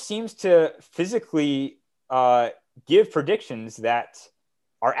still seems to physically give predictions that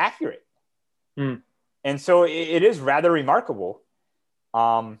are accurate. And so it is rather remarkable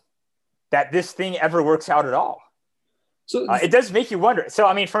that this thing ever works out at all. So it does make you wonder. So,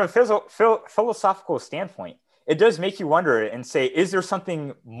 I mean, from a philosophical standpoint, it does make you wonder and say, is there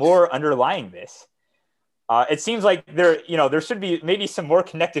something more underlying this? It seems like there should be maybe some more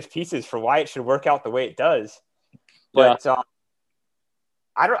connective pieces for why it should work out the way it does. Yeah. But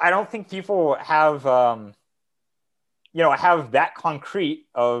I don't think people have have that concrete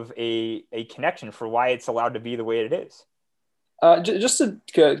of a connection for why it's allowed to be the way it is. Just to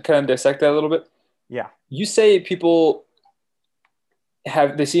kind of dissect that a little bit. Yeah. You say people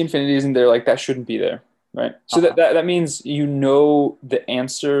they see infinities and they're like, that shouldn't be there, right? So that means you know the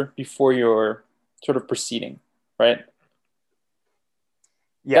answer before you're sort of proceeding, right?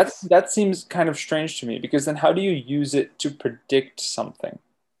 Yes. That seems kind of strange to me, because then how do you use it to predict something,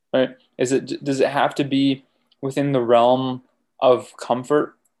 right? Does it have to be within the realm of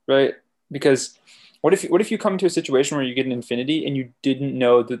comfort, right? Because what if you come to a situation where you get an infinity and you didn't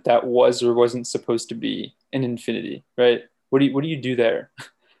know that was or wasn't supposed to be an infinity, right? What do you do there?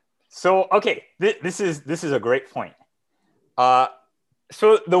 So okay, this is a great point.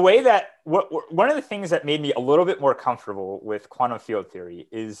 So the way that one of the things that made me a little bit more comfortable with quantum field theory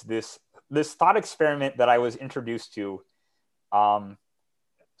is this thought experiment that I was introduced to. Where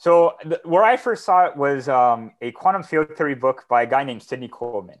I first saw it was a quantum field theory book by a guy named Sidney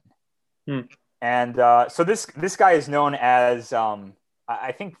Coleman. And so this guy is known as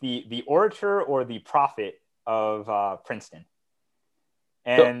I think the orator or the prophet of Princeton.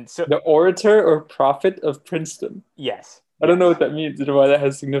 And the orator or prophet of Princeton. Yes. I don't know what that means or why that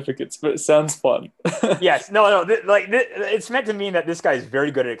has significance, but it sounds fun. Yes. No. It's meant to mean that this guy is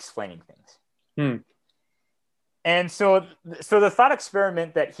very good at explaining things. And so the thought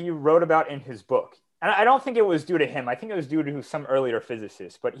experiment that he wrote about in his book, and I don't think it was due to him. I think it was due to some earlier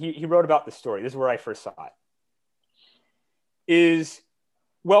physicist, but he wrote about the story. This is where I first saw it.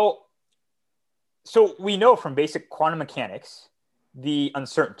 So we know from basic quantum mechanics the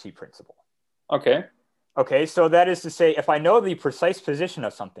uncertainty principle. Okay, so that is to say, if I know the precise position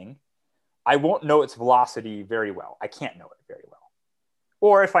of something, I won't know its velocity very well. I can't know it very well.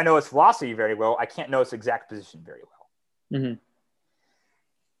 Or if I know its velocity very well, I can't know its exact position very well.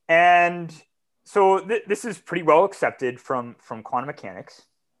 And so this is pretty well accepted from quantum mechanics.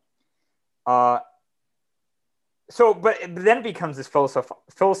 But then it becomes this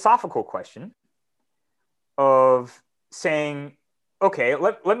philosophical question of saying, okay,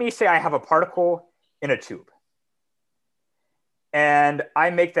 let me say I have a particle in a tube. And I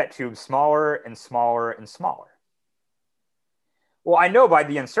make that tube smaller and smaller and smaller. Well, I know by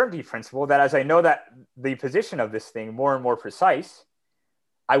the uncertainty principle that as I know that the position of this thing more and more precise,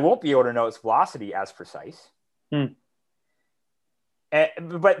 I won't be able to know its velocity as precise. But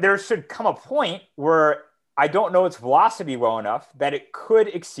there should come a point where I don't know its velocity well enough that it could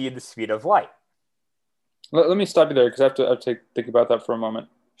exceed the speed of light. Let me stop you there, because I have to think about that for a moment.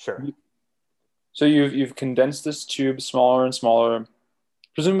 Sure. So you've condensed this tube smaller and smaller.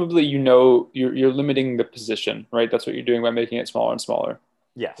 Presumably, you're limiting the position, right? That's what you're doing by making it smaller and smaller.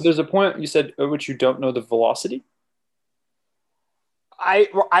 Yes. But there's a point you said at which you don't know the velocity.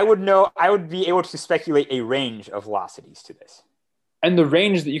 I would be able to speculate a range of velocities to this. And the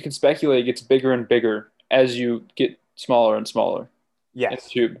range that you can speculate gets bigger and bigger as you get smaller and smaller. Yes. In the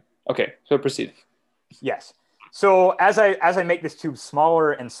tube. Okay, so proceed. Yes. So as I make this tube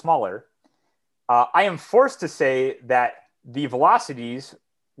smaller and smaller, I am forced to say that the velocities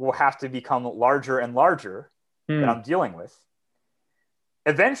will have to become larger and larger that I'm dealing with.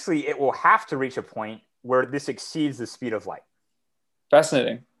 Eventually, it will have to reach a point where this exceeds the speed of light.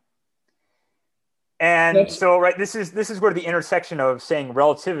 Fascinating. And so, right, this is where the intersection of saying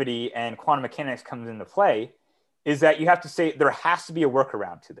relativity and quantum mechanics comes into play, is that you have to say there has to be a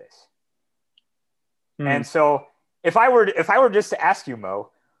workaround to this. And so if I were just to ask you, Mo,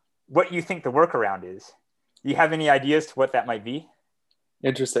 what you think the workaround is, do you have any ideas to what that might be?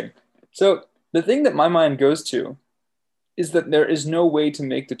 Interesting. So the thing that my mind goes to is that there is no way to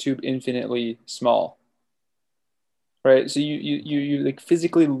make the tube infinitely small. Right? So you like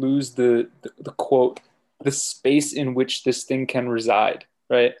physically lose the quote, the space in which this thing can reside,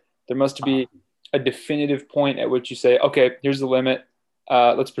 right? There must be a definitive point at which you say, okay, here's the limit.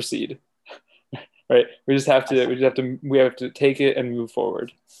 Let's proceed. Right? We have to take it and move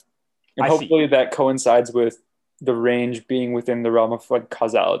forward. And hopefully that coincides with the range being within the realm of like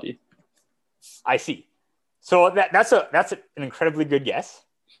causality. I see. So that's an incredibly good guess.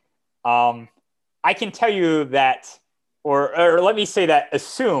 I can tell you that, or let me say that,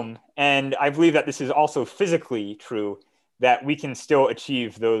 assume, and I believe that this is also physically true, that we can still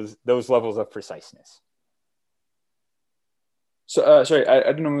achieve those levels of preciseness. So sorry,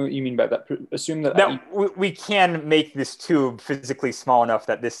 I don't know what you mean by that. Assume that we can make this tube physically small enough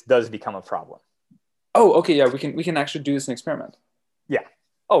that this does become a problem. Oh, okay, yeah, we can actually do this in experiment. Yeah.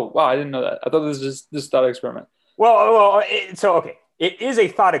 Oh, wow, I didn't know that. I thought this was just this thought experiment. So okay, it is a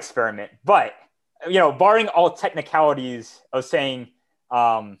thought experiment, but barring all technicalities of saying,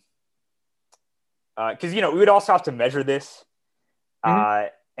 because we would also have to measure this Hmm. uh,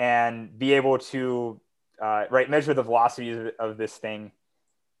 and be able to measure the velocity of this thing.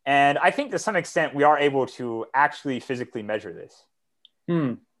 And I think to some extent we are able to actually physically measure this.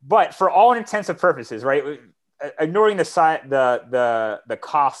 Hmm. But for all intents and purposes, right, ignoring the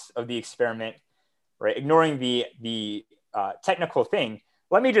cost of the experiment, right, ignoring the technical thing,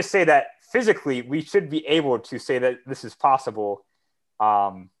 let me just say that physically we should be able to say that this is possible.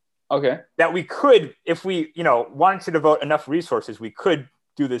 Okay. That we could, if we wanted to devote enough resources, we could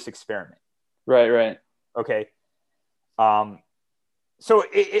do this experiment. Right, right. Okay. So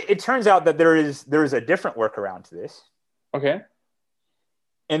it turns out that there is a different workaround to this. Okay.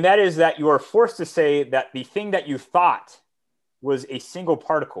 And that is that you are forced to say that the thing that you thought was a single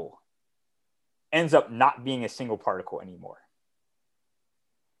particle ends up not being a single particle anymore.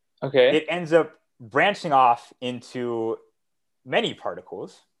 Okay. It ends up branching off into many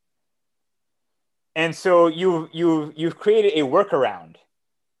particles. And so you've created a workaround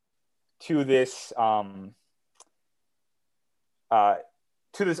to this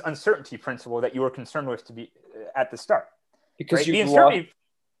uncertainty principle that you were concerned with to be at the start, Because right? The you've lost. uncertainty.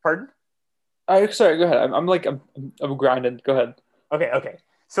 Pardon? Sorry, go ahead. I'm grinding. Go ahead. Okay.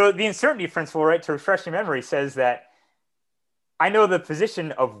 So the uncertainty principle, right, to refresh your memory, says that I know the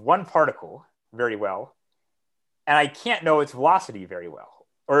position of one particle very well, and I can't know its velocity very well,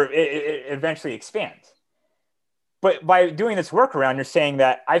 or it eventually expands. But by doing this workaround, you're saying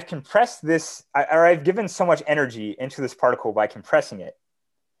that I've compressed this, or I've given so much energy into this particle by compressing it,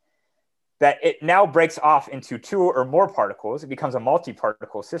 that it now breaks off into two or more particles. It becomes a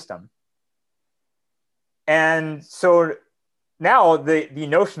multi-particle system. And so now the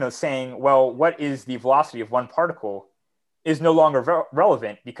notion of saying, well, what is the velocity of one particle is no longer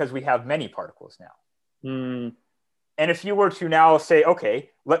relevant because we have many particles now. Hmm. And if you were to now say, okay,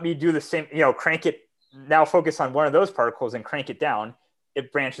 let me do the same, crank it, now focus on one of those particles and crank it down,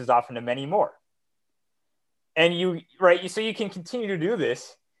 it branches off into many more. And so you can continue to do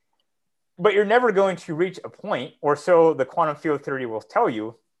this, but you're never going to reach a point, or so the quantum field theory will tell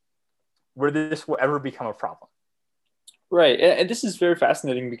you, where this will ever become a problem. Right. And this is very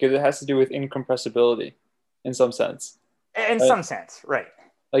fascinating because it has to do with incompressibility in some sense. In Right? some sense, right.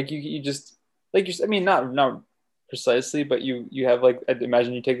 Like you just like you I mean not precisely, but you have like I'd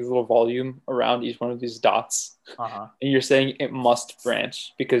imagine you take this little volume around each one of these dots Uh-huh. and you're saying it must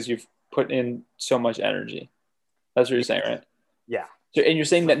branch because you've put in so much energy. That's what you're saying, right? Yeah. So, and you're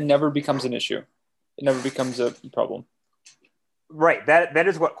saying that never becomes an issue. It never becomes a problem. Right. That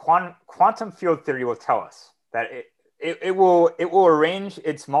is what quantum field theory will tell us. That it will arrange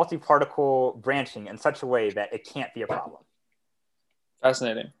its multi-particle branching in such a way that it can't be a problem.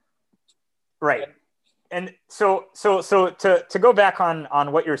 Fascinating. Right. And so to go back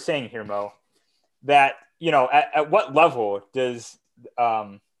on what you're saying here, Mo, that at what level does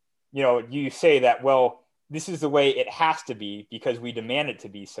you say that, well, this is the way it has to be because we demand it to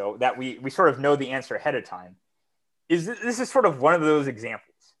be, so that we sort of know the answer ahead of time. This is sort of one of those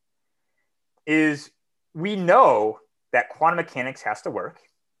examples. Is we know that quantum mechanics has to work,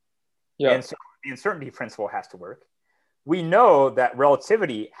 Yeah. and so the uncertainty principle has to work. We know that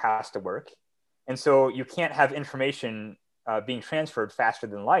relativity has to work, and so you can't have information being transferred faster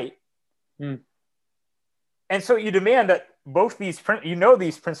than light. Hmm. And so you demand that both these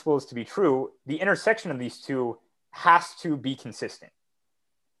principles to be true. The intersection of these two has to be consistent.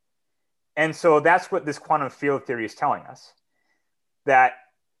 And so that's what this quantum field theory is telling us, that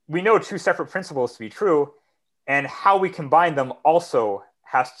we know two separate principles to be true, and how we combine them also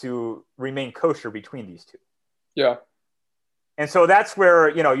has to remain kosher between these two. Yeah. And so that's where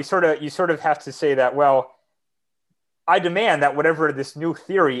you sort of have to say that, well, I demand that whatever this new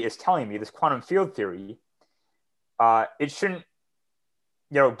theory is telling me, this quantum field theory, it shouldn't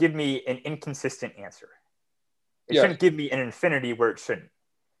give me an inconsistent answer. It shouldn't give me an infinity where it shouldn't.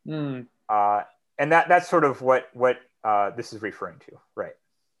 Mm. And that's sort of what this is referring to, right?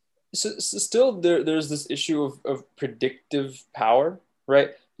 So still there's this issue of predictive power,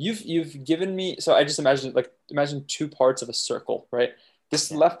 right? You've given me, so I just imagine two parts of a circle, right?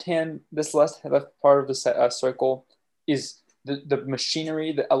 This left part of the circle is the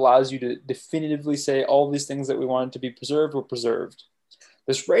machinery that allows you to definitively say all these things that we wanted to be preserved were preserved.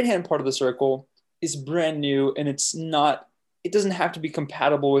 This right hand part of the circle is brand new, and it doesn't have to be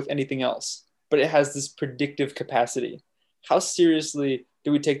compatible with anything else, but it has this predictive capacity. How seriously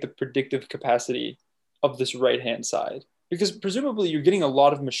do we take the predictive capacity of this right hand side? because presumably you're getting a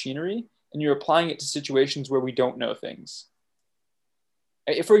lot of machinery and you're applying it to situations where we don't know things.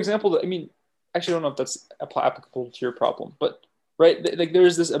 For example, I mean, actually, I don't know if that's applicable to your problem, but right, like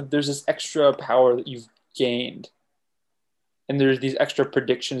there's this extra power that you've gained, and there's these extra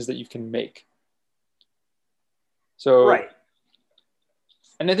predictions that you can make. So, Right.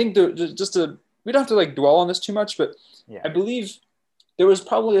 and I think just to we don't have to like dwell on this too much, but Yeah. I believe there was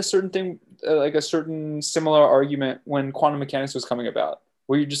probably a certain thing, like a certain similar argument when quantum mechanics was coming about,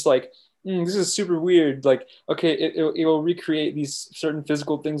 where you're just like, this is super weird. Like, okay, it will recreate these certain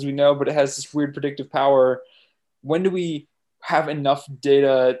physical things we know, but it has this weird predictive power. When do we have enough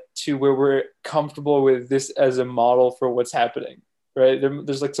data to where we're comfortable with this as a model for what's happening, right?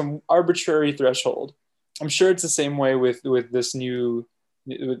 There's like some arbitrary threshold. I'm sure it's the same way with this new,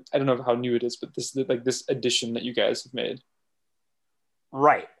 I don't know how new it is, but this addition that you guys have made.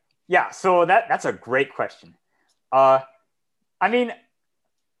 Right. Yeah. So that's a great question. I mean,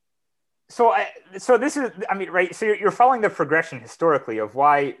 so this is, I mean, right. So you're following the progression historically of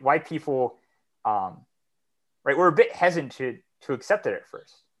why people, right, were a bit hesitant to accept it at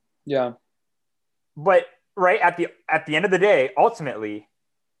first. Yeah. But right at the end of the day, ultimately,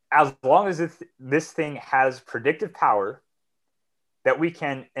 as long as this thing has predictive power that we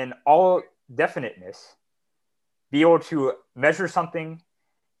can, in all definiteness, be able to measure something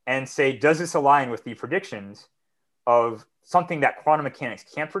and say, does this align with the predictions of something that quantum mechanics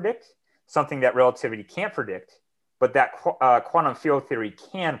can't predict, something that relativity can't predict, but that quantum field theory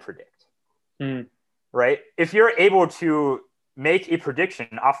can predict, right? If you're able to make a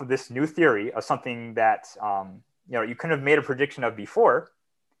prediction off of this new theory of something that you couldn't have made a prediction of before,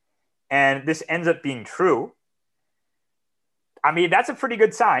 and this ends up being true, I mean, that's a pretty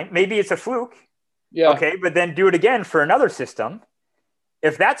good sign. Maybe it's a fluke. Yeah. Okay, but then do it again for another system.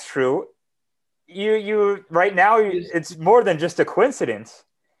 If that's true, you right now it's more than just a coincidence.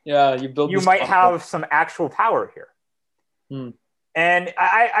 Yeah, you might have some actual power here. And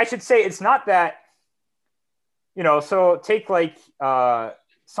I should say it's not that, so take like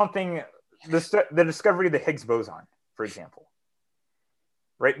something, the discovery of the Higgs boson, for example.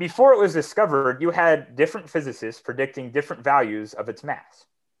 Right? Before it was discovered, you had different physicists predicting different values of its mass.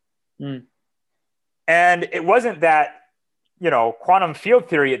 And it wasn't that, quantum field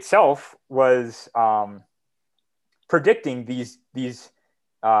theory itself was predicting these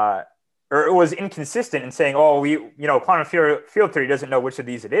or it was inconsistent in saying, quantum field theory doesn't know which of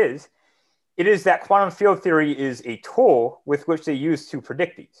these it is. It is that quantum field theory is a tool with which they use to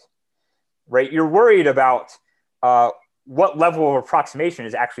predict these, right? You're worried about what level of approximation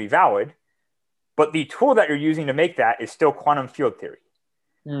is actually valid, but the tool that you're using to make that is still quantum field theory.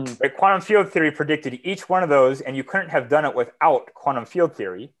 Right? Quantum field theory predicted each one of those, and you couldn't have done it without quantum field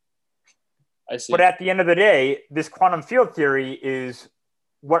theory. I see. But at the end of the day, this quantum field theory is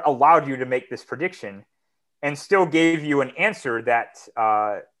what allowed you to make this prediction and still gave you an answer that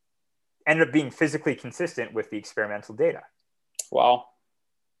ended up being physically consistent with the experimental data. Wow.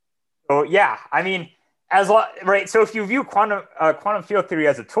 So yeah, I mean, right. So if you view quantum field theory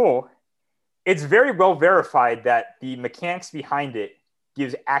as a tool, it's very well verified that the mechanics behind it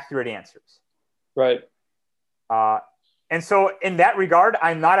gives accurate answers. Right. And so in that regard,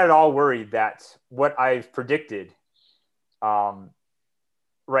 I'm not at all worried that what I've predicted, right,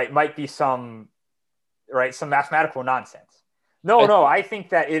 might be some mathematical nonsense. No, I think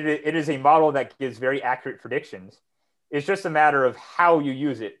that it is a model that gives very accurate predictions. It's just a matter of how you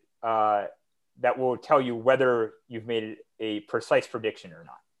use it that will tell you whether you've made a precise prediction or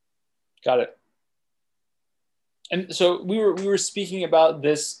not. Got it. And so we were speaking about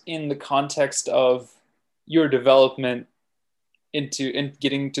this in the context of your development into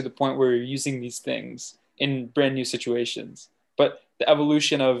getting to the point where you're using these things in brand new situations. But the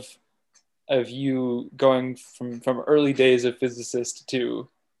evolution of you going from early days of physicist to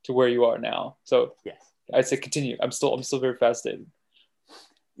where you are now. So yes, I'd say continue. I'm still very fascinated.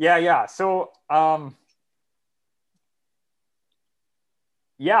 Yeah. So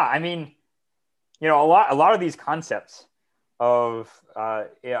yeah, I mean, a lot of these concepts of I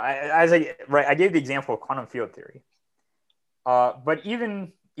gave the example of quantum field theory, but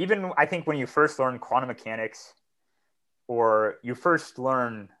even I think when you first learn quantum mechanics, or you first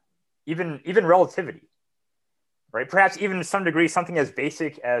learn even relativity, right? Perhaps even to some degree something as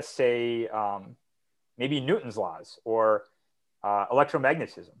basic as, say, maybe Newton's laws or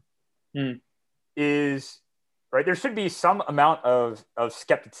electromagnetism is right. There should be some amount of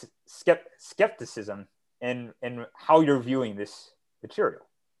skepticism in how you're viewing this material,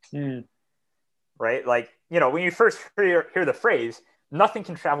 right? Like, when you first hear the phrase, nothing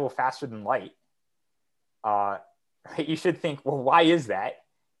can travel faster than light. right, you should think, well, why is that?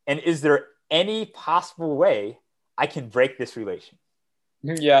 And is there any possible way I can break this relation?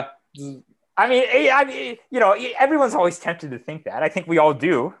 Yeah. Everyone's always tempted to think that. I think we all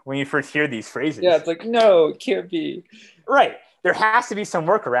do when you first hear these phrases. Yeah, it's like, no, it can't be. Right. There has to be some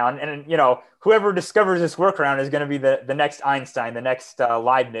workaround. And, whoever discovers this workaround is going to be the next Einstein, the next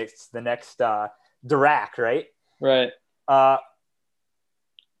Leibniz, the next Dirac, right? Right. But,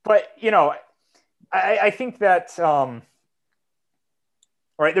 I think that,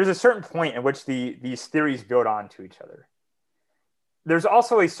 right, there's a certain point at which these theories build on to each other. There's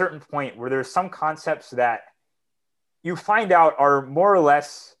also a certain point where there's some concepts that you find out are more or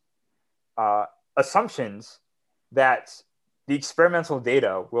less assumptions that the experimental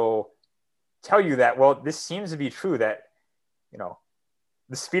data will tell you that, well, this seems to be true, that,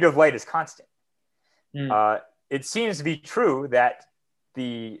 the speed of light is constant. It seems to be true that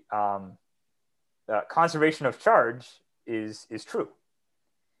the conservation of charge is true.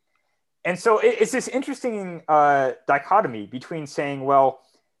 And so it's this interesting dichotomy between saying, well,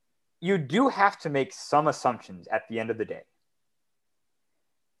 you do have to make some assumptions at the end of the day.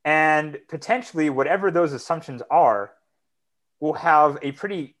 And potentially whatever those assumptions are will have a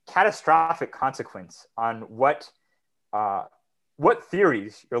pretty catastrophic consequence on what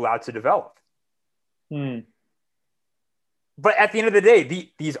theories you're allowed to develop. But at the end of the day,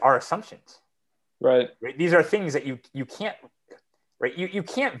 these are assumptions. Right. These are things that you can't, right? You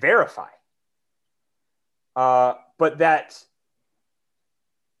can't verify, but that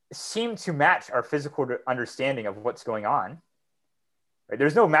seem to match our physical understanding of what's going on. Right?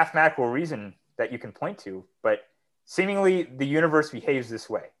 There's no mathematical reason that you can point to, but seemingly the universe behaves this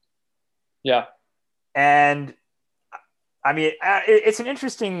way. Yeah. And it's an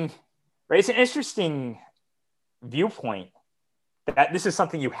interesting, right? It's an interesting viewpoint that this is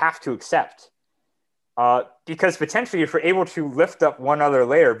something you have to accept. Because potentially if we're able to lift up one other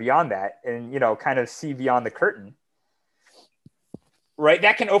layer beyond that and, kind of see beyond the curtain, right,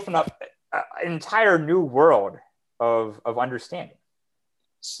 that can open up an entire new world of understanding.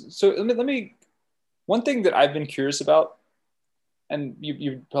 So let me, one thing that I've been curious about, and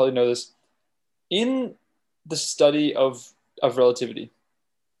you probably know this, in the study of relativity,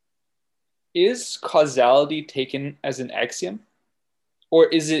 is causality taken as an axiom? Or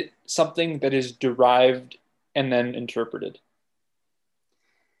is it something that is derived and then interpreted?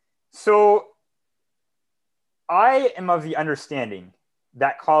 So I am of the understanding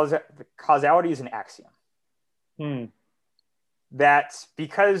that causality is an axiom. That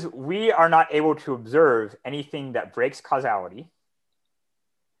because we are not able to observe anything that breaks causality,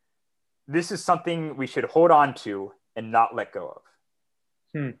 this is something we should hold on to and not let go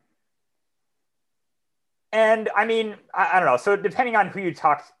of. And I don't know. So depending on who you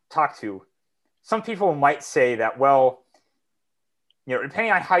talk to, some people might say that, well,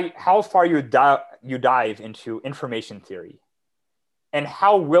 depending on how far you dive into information theory and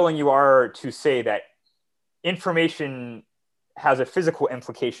how willing you are to say that information has a physical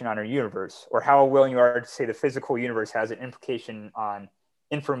implication on our universe, or how willing you are to say the physical universe has an implication on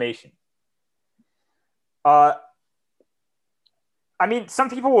information. Some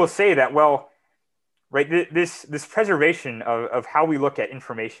people will say that, well, right, this preservation of how we look at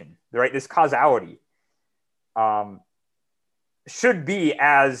information, right, this causality, should be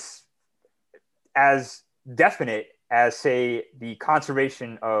as definite as, say, the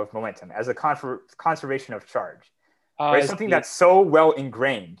conservation of momentum, as a conservation of charge, right? Something that's so well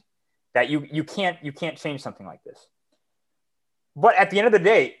ingrained that you can't change something like this. But at the end of the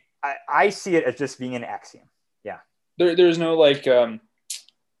day, I see it as just being an axiom. Yeah. There's no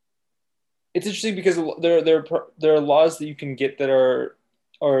it's interesting because there are laws that you can get that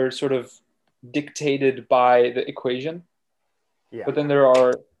are sort of dictated by the equation. Yeah. But then there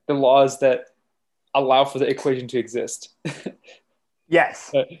are the laws that allow for the equation to exist.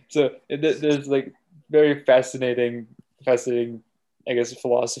 Yes. So there's very fascinating, I guess,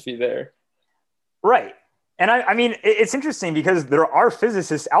 philosophy there. Right. And it's interesting because there are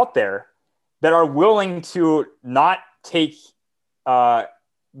physicists out there that are willing to not take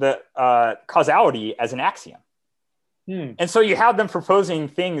the causality as an axiom. And so you have them proposing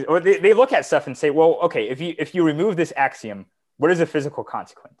things, or they look at stuff and say, well, okay, if you remove this axiom, what is the physical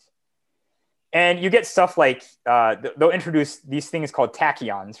consequence? And you get stuff like they'll introduce these things called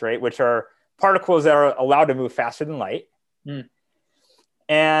tachyons, right, which are particles that are allowed to move faster than light.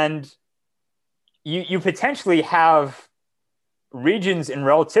 And you potentially have regions in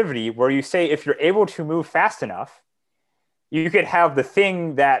relativity where you say if you're able to move fast enough, you could have the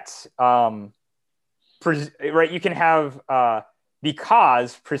thing that, right, you can have the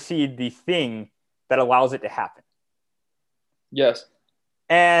cause precede the thing that allows it to happen. Yes.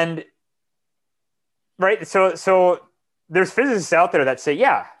 And right, so there's physicists out there that say,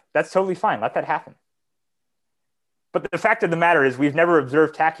 yeah, that's totally fine. Let that happen. But the fact of the matter is, we've never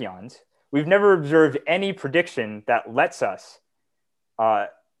observed tachyons. We've never observed any prediction that lets us uh,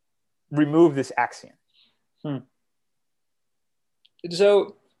 remove this axiom. Hmm.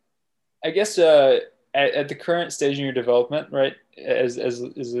 So I guess at the current stage in your development, right, as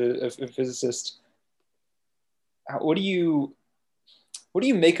a physicist, what do you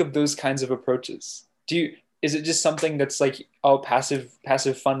make of those kinds of approaches? Is it just something that's like, oh, passive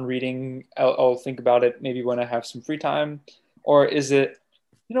fun reading? I'll think about it maybe when I have some free time, or is it,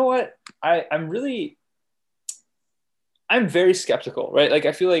 you know what, I'm very skeptical, right? Like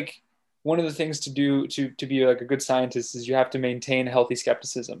I feel like one of the things to do to be like a good scientist is you have to maintain healthy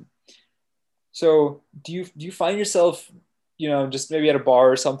skepticism. So do you find yourself, just maybe at a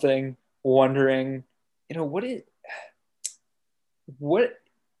bar or something, wondering, what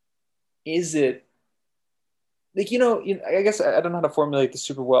is it like? I guess I don't know how to formulate this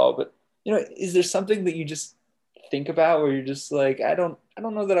super well, but is there something that you just think about where you're just like, I don't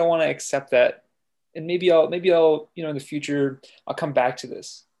know that I want to accept that, and maybe I'll in the future I'll come back to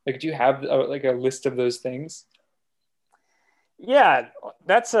this. Like, do you have like a list of those things? Yeah,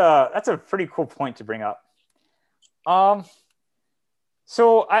 that's a pretty cool point to bring up. Um,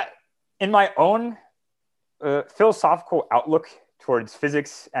 so in my own philosophical outlook towards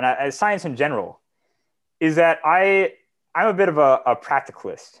physics and science in general, is that I'm a bit of a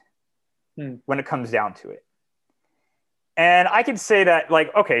practicalist Hmm. when it comes down to it. And I could say that,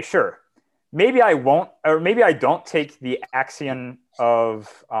 like, okay, sure, maybe I won't, or maybe I don't take the axiom of,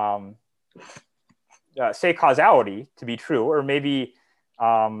 say, causality to be true, or maybe,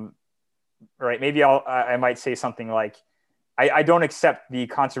 um, right, maybe I might say something like, I don't accept the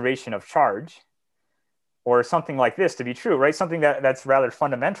conservation of charge, or something like this to be true, right? Something that's rather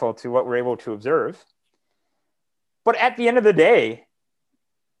fundamental to what we're able to observe. But at the end of the day,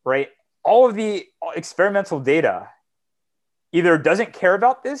 right, all of the experimental data either doesn't care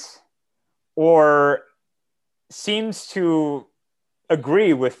about this or seems to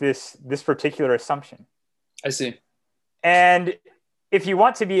agree with this particular assumption. I see. And if you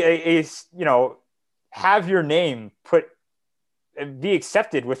want to be have your name be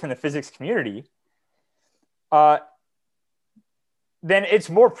accepted within the physics community, uh, then it's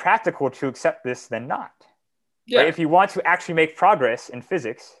more practical to accept this than not. Right? Yeah. If you want to actually make progress in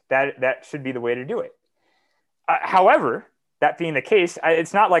physics, that should be the way to do it. However, that being the case,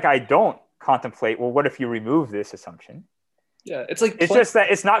 it's not like I don't contemplate, well, what if you remove this assumption? Yeah, it's like It's just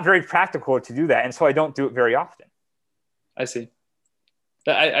that it's not very practical to do that. And so I don't do it very often. I see.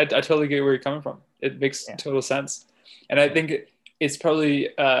 I totally get where you're coming from. It makes Yeah. total sense. And I think it's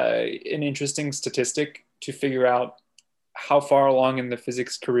probably an interesting statistic to figure out how far along in the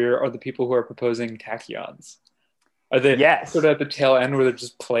physics career are the people who are proposing tachyons. Are they sort Yes. of at the tail end where they're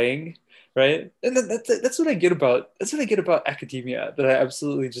just playing, right? And that's what I get about academia, that I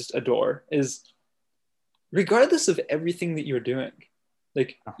absolutely just adore, is regardless of everything that you're doing,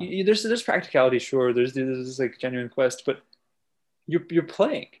 like Uh-huh. there's practicality, sure, there's like genuine quest, but you're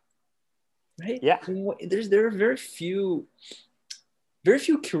playing, right? Yeah. There are very few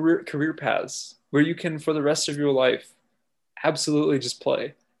career paths where you can, for the rest of your life, absolutely just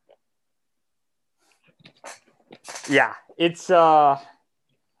play. Yeah. It's yeah,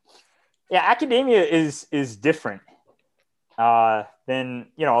 academia is different than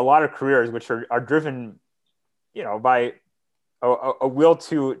a lot of careers which are driven by a will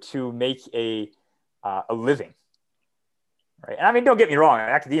to make a living, right? And I mean, don't get me wrong, in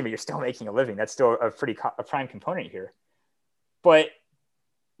academia you're still making a living. That's still a prime component here. But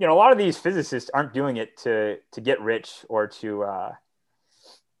a lot of these physicists aren't doing it to get rich or to uh,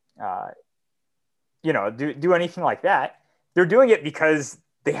 do anything like that. They're doing it because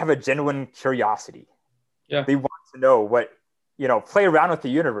they have a genuine curiosity. Yeah. They want to know play around with the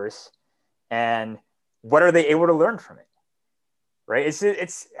universe, and what are they able to learn from it, right?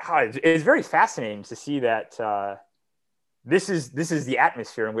 It's very fascinating to see that this is the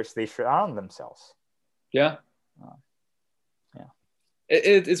atmosphere in which they surround themselves. Yeah. Uh, yeah.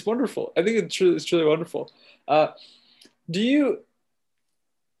 It's wonderful. I think it's truly wonderful. Do you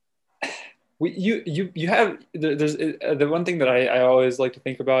you have there's the one thing that I always like to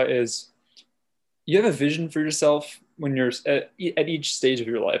think about is, you have a vision for yourself when you're at each stage of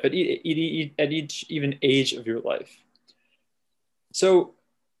your life, at each even age of your life. So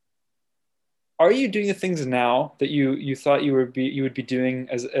are you doing the things now that you thought you would be doing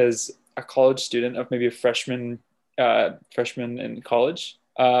as a college student, of maybe a freshman in college,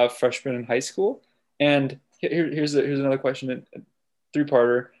 freshman in high school? And Here's another question, a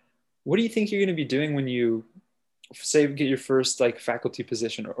three-parter. What do you think you're going to be doing when you say get your first like faculty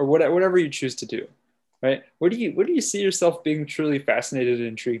position or whatever you choose to do, right? Where do you see yourself being truly fascinated and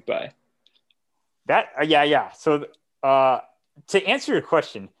intrigued by? That yeah. So to answer your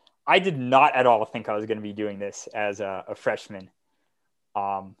question, I did not at all think I was going to be doing this as a freshman.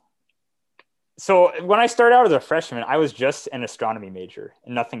 Um, so when I started out as a freshman, I was just an astronomy major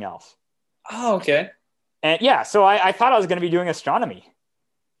and nothing else. Oh, okay. And yeah, so I thought I was going to be doing astronomy,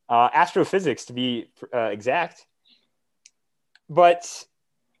 astrophysics to be exact. But,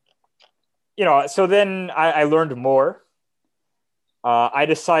 so then I learned more. I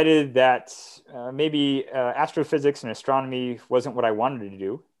decided that maybe astrophysics and astronomy wasn't what I wanted to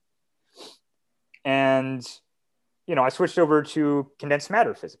do. And, I switched over to condensed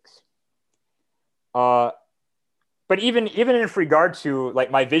matter physics. But even in regard to like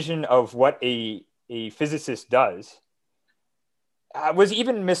my vision of what a physicist does, I was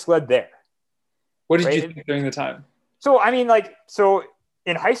even misled there. What did you Right? think during the time? So, I mean, so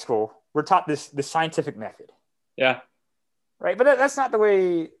in high school, we're taught the scientific method, Yeah. right? But that's not the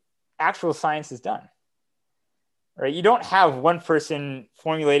way actual science is done, right? You don't have one person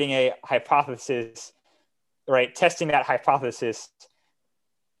formulating a hypothesis, right? Testing that hypothesis,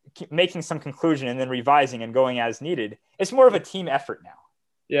 making some conclusion, and then revising and going as needed. It's more of a team effort now.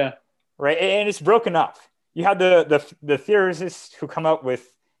 Yeah. Right. And it's broken up. You have the theorists who come up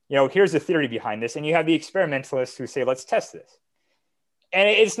with, here's the theory behind this. And you have the experimentalists who say, let's test this. And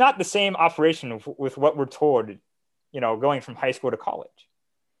it's not the same operation with what we're told, going from high school to college.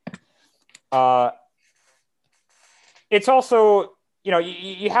 It's also,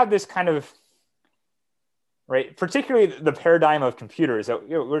 you have this kind of, right, particularly the paradigm of computers.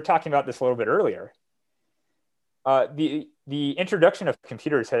 We were talking about this a little bit earlier. The introduction of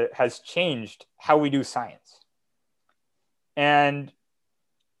computers has changed how we do science. And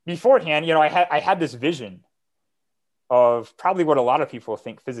beforehand, I had this vision of probably what a lot of people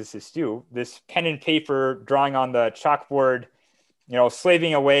think physicists do, this pen and paper, drawing on the chalkboard,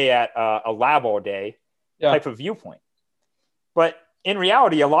 slaving away at a lab all day type of viewpoint. But in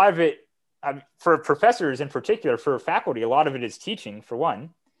reality, a lot of it, for professors in particular, for faculty, a lot of it is teaching, for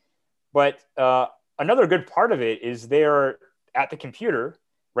one. But another good part of it is they're at the computer,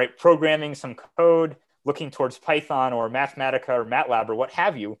 right, programming some code, looking towards Python or Mathematica or MATLAB or what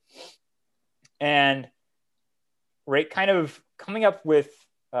have you, and right, kind of coming up with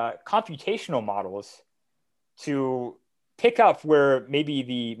computational models to pick up where maybe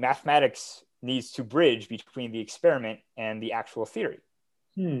the mathematics needs to bridge between the experiment and the actual theory.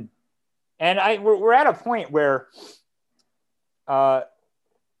 And we're at a point where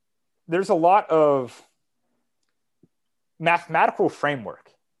there's a lot of mathematical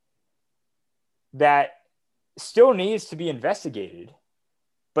framework that still needs to be investigated,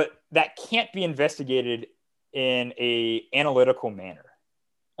 but that can't be investigated in a analytical manner.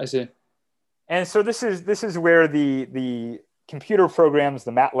 I see. And so this is where the computer programs,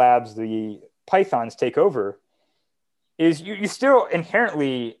 the MATLABs, the Pythons take over. Is you still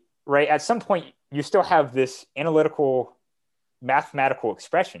inherently, right, at some point you still have this analytical mathematical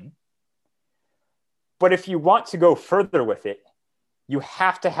expression. But if you want to go further with it, you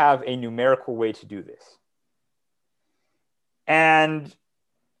have to have a numerical way to do this. And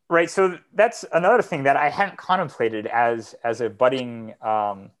right, so that's another thing that I hadn't contemplated as a budding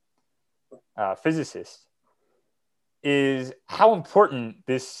physicist, is how important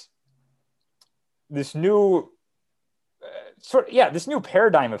this new this new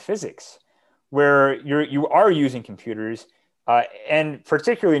paradigm of physics, where you are using computers, and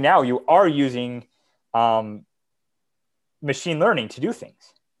particularly now you are using machine learning to do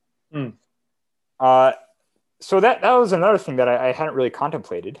things. So that was another thing that I hadn't really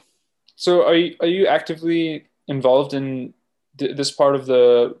contemplated. So are you actively involved in this part of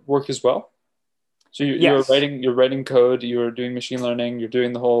the work as well? So Yes. you're writing code, you're doing machine learning, you're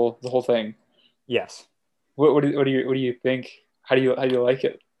doing the whole thing. Yes. What do you think? How do you like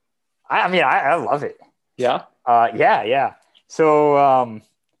it? I mean, I love it. Yeah. Yeah. So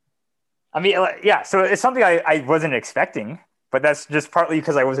so it's something I wasn't expecting, but that's just partly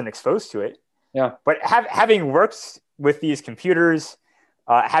because I wasn't exposed to it. Yeah. But having worked with these computers,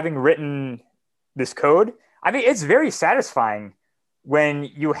 having written this code, I mean, it's very satisfying when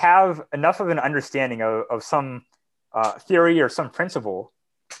you have enough of an understanding of some theory or some principle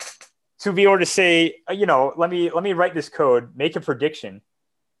to be able to say, let me write this code, make a prediction,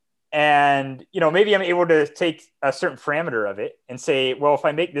 and maybe I'm able to take a certain parameter of it and say, well, if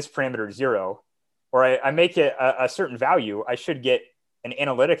I make this parameter 0, or I make it a certain value, I should get an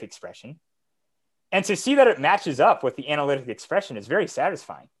analytic expression. And to see that it matches up with the analytic expression is very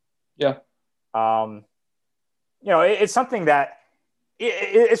satisfying. Yeah. It's something that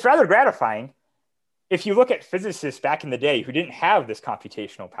it's rather gratifying. If you look at physicists back in the day who didn't have this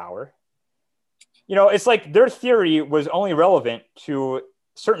computational power, it's like their theory was only relevant to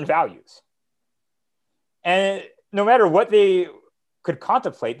certain values. And no matter what they could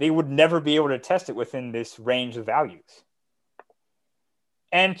contemplate, they would never be able to test it within this range of values.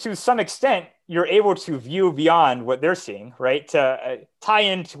 And to some extent, you're able to view beyond what they're seeing, right? To tie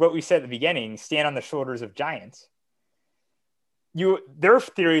into what we said at the beginning, stand on the shoulders of giants. Their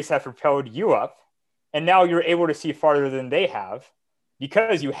theories have propelled you up, and now you're able to see farther than they have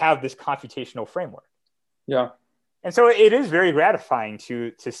because you have this computational framework. Yeah. And so it is very gratifying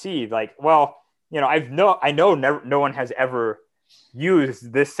to see, like, well, I know no one has ever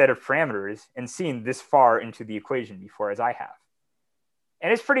used this set of parameters and seen this far into the equation before as I have.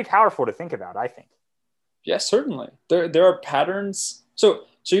 And it's pretty powerful to think about, I think. Yeah, certainly. There are patterns. So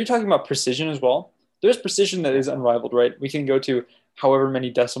you're talking about precision as well. There's precision that is unrivaled, right? We can go to however many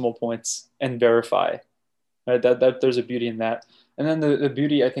decimal points and verify, right? That there's a beauty in that. And then the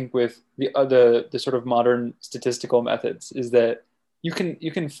beauty, I think, with the sort of modern statistical methods is that you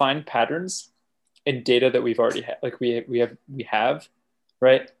can find patterns in data that we've already had, like we have,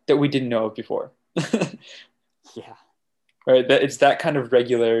 right? That we didn't know of before. Yeah. Right. That it's that kind of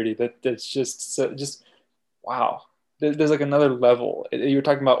regularity that's just wow. There's like another level. You were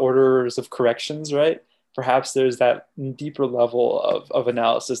talking about orders of corrections, right? Perhaps there's that deeper level of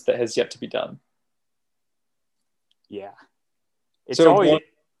analysis that has yet to be done. Yeah. It's so always.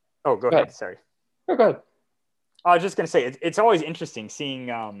 Go ahead. ahead. Sorry. Oh, go ahead. I was just going to say it's always interesting seeing,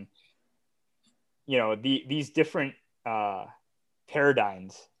 these different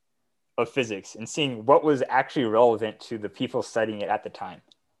paradigms of physics and seeing what was actually relevant to the people studying it at the time.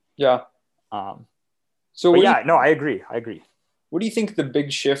 Yeah. I agree. What do you think the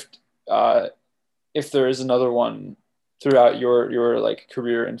big shift, if there is another one throughout your like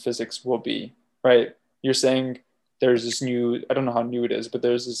career in physics, will be? Right. You're saying there's this new, I don't know how new it is, but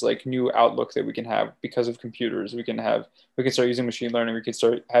there's this like new outlook that we can have because of computers. We can start using machine learning. We can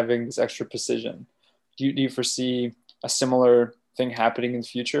start having this extra precision. Do you foresee a similar thing happening in the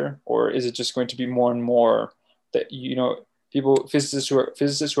future, or is it just going to be more and more that physicists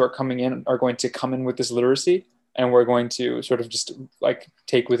who are coming in are going to come in with this literacy, and we're going to sort of just like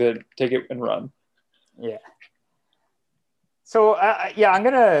take it and run? Yeah. So I'm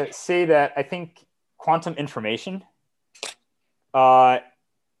gonna say that I think quantum information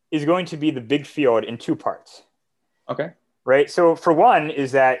is going to be the big field in two parts. Okay. Right. So for one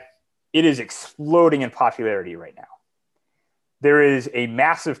is that it is exploding in popularity right now. There is a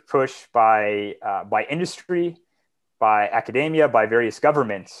massive push by industry, by academia, by various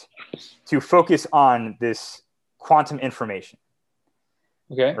governments to focus on this quantum information.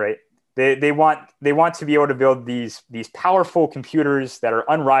 Okay. Right. They want to be able to build these powerful computers that are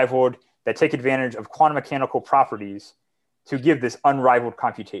unrivaled, that take advantage of quantum mechanical properties to give this unrivaled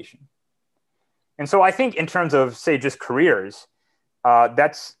computation. And so I think in terms of, say, just careers,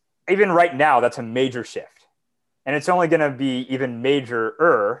 that's even right now, that's a major shift. And it's only going to be even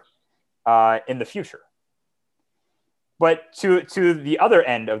major in the future. But to the other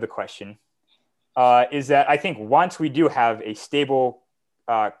end of the question is that I think once we do have a stable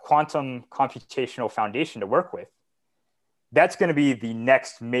quantum computational foundation to work with, that's going to be the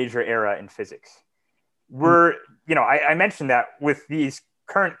next major era in physics. I mentioned that with these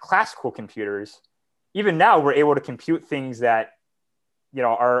current classical computers, even now we're able to compute things that,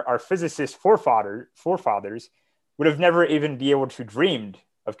 our physicist forefathers would have never even be able to dreamed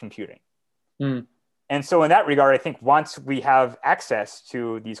of computing. Mm. And so in that regard, I think once we have access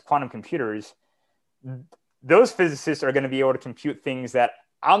to these quantum computers, those physicists are going to be able to compute things that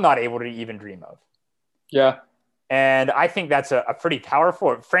I'm not able to even dream of. Yeah. And I think that's a pretty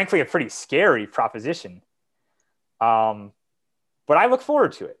powerful, frankly, a pretty scary proposition. But I look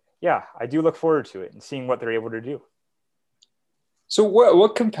forward to it. Yeah, I do look forward to it and seeing what they're able to do. So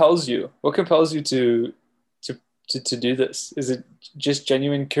what compels you? What compels you to do this? Is it just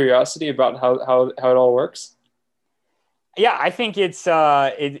genuine curiosity about how it all works? Yeah, I think it's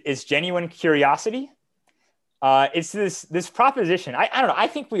genuine curiosity. It's this proposition. I don't know. I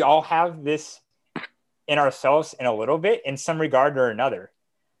think we all have this in ourselves in a little bit, in some regard or another.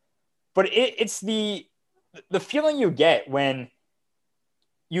 But it's the feeling you get when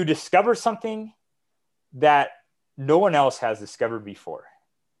you discover something that no one else has discovered before.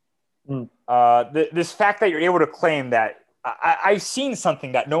 Mm. This fact that you're able to claim that I've seen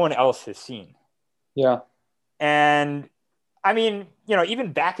something that no one else has seen. Yeah. And I mean,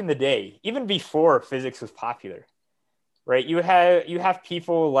 even back in the day, even before physics was popular, right? You have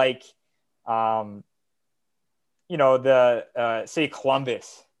people like, um, the say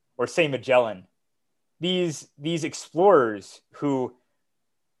Columbus or say Magellan, these explorers who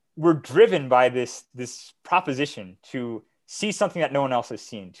were driven by this proposition to see something that no one else has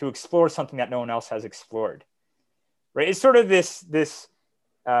seen, to explore something that no one else has explored. Right? It's sort of this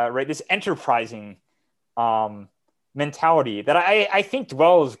right, this enterprising mentality that I think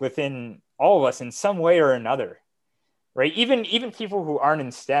dwells within all of us in some way or another. Right? Even people who aren't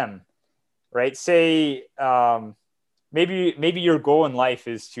in STEM, right? Say maybe your goal in life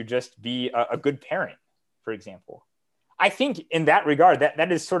is to just be a good parent, for example. I think in that regard,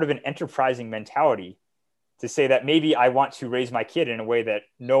 that is sort of an enterprising mentality to say that maybe I want to raise my kid in a way that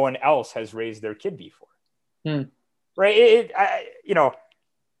no one else has raised their kid before. Hmm. Right?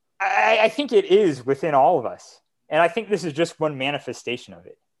 I think it is within all of us. And I think this is just one manifestation of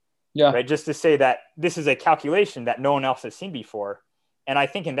it. Yeah. Right? Just to say that this is a calculation that no one else has seen before. And I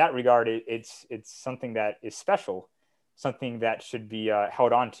think in that regard, it's something that is special, something that should be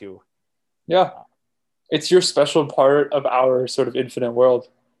held on to. Yeah. It's your special part of our sort of infinite world,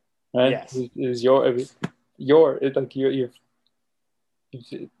 right? Yes. It was like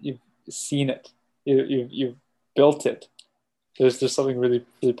you've seen it. You've built it. There's something really,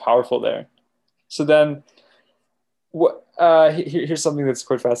 really powerful there. So then here's something that's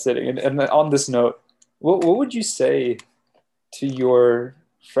quite fascinating. And then on this note, what would you say to your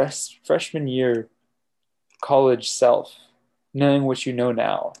freshman year college self, knowing what you know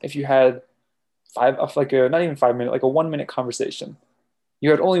now? If you had like a not even 5 minute, like a 1 minute conversation, you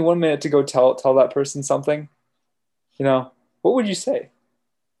had only 1 minute to go tell that person something, what would you say?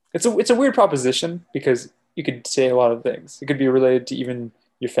 It's a weird proposition because you could say a lot of things. It could be related to even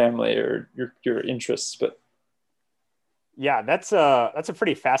your family or your interests, but Yeah, that's a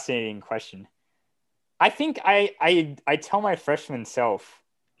pretty fascinating question. I think I tell my freshman self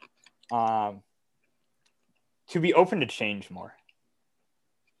um, to be open to change more.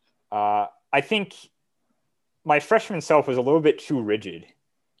 I think my freshman self was a little bit too rigid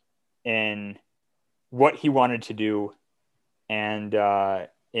in what he wanted to do and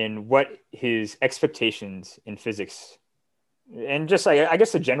in what his expectations in physics and just I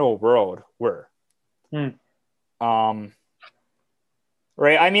guess the general world were. hmm, Um,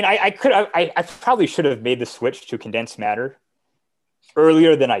 right. I mean, I probably should have made the switch to condensed matter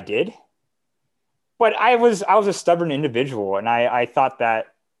earlier than I did, but I was a stubborn individual, and I thought that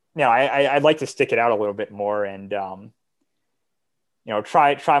I'd like to stick it out a little bit more and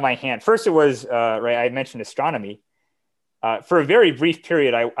try my hand. First, it was right. I mentioned astronomy. For a very brief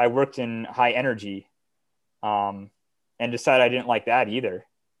period, I worked in high energy, um, and decided I didn't like that either.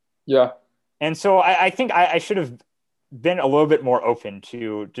 yeah, And so I think I should have been a little bit more open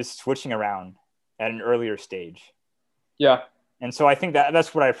to just switching around at an earlier stage. yeah. And so I think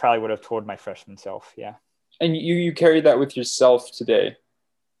that's what I probably would have told my freshman self. Yeah. And you carry that with yourself today,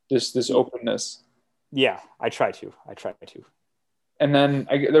 this openness. Yeah. I try to. I try to. And then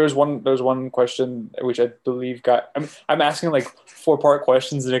there was one question which I believe I'm asking like four-part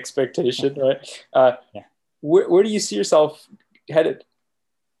questions in expectation, right? Yeah. Where do you see yourself headed?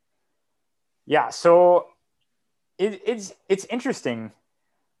 Yeah. So it's interesting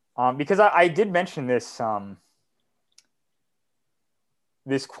because I did mention this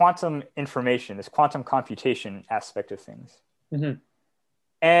quantum information, this quantum computation aspect of things. Mm-hmm.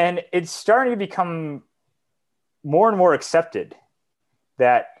 And it's starting to become more and more accepted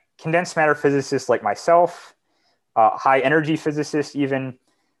that condensed matter physicists like myself, high energy physicists even,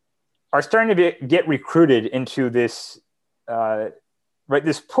 are starting to get recruited into this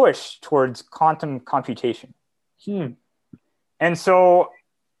push towards quantum computation. Hmm. And so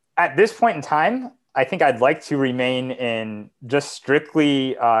at this point in time, I think I'd like to remain in just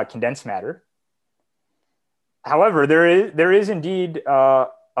strictly condensed matter. However, there is indeed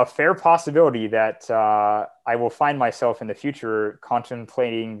a fair possibility that I will find myself in the future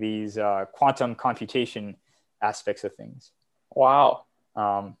contemplating these quantum computation aspects of things. Wow.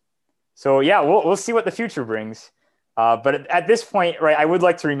 So yeah, we'll see what the future brings. But at this point, right, I would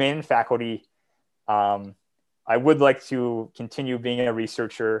like to remain in faculty. I would like to continue being a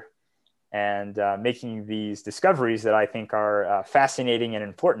researcher and making these discoveries that I think are fascinating and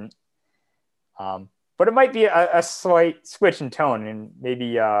important. But it might be a slight switch in tone and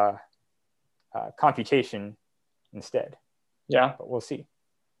maybe computation instead. Yeah. But we'll see.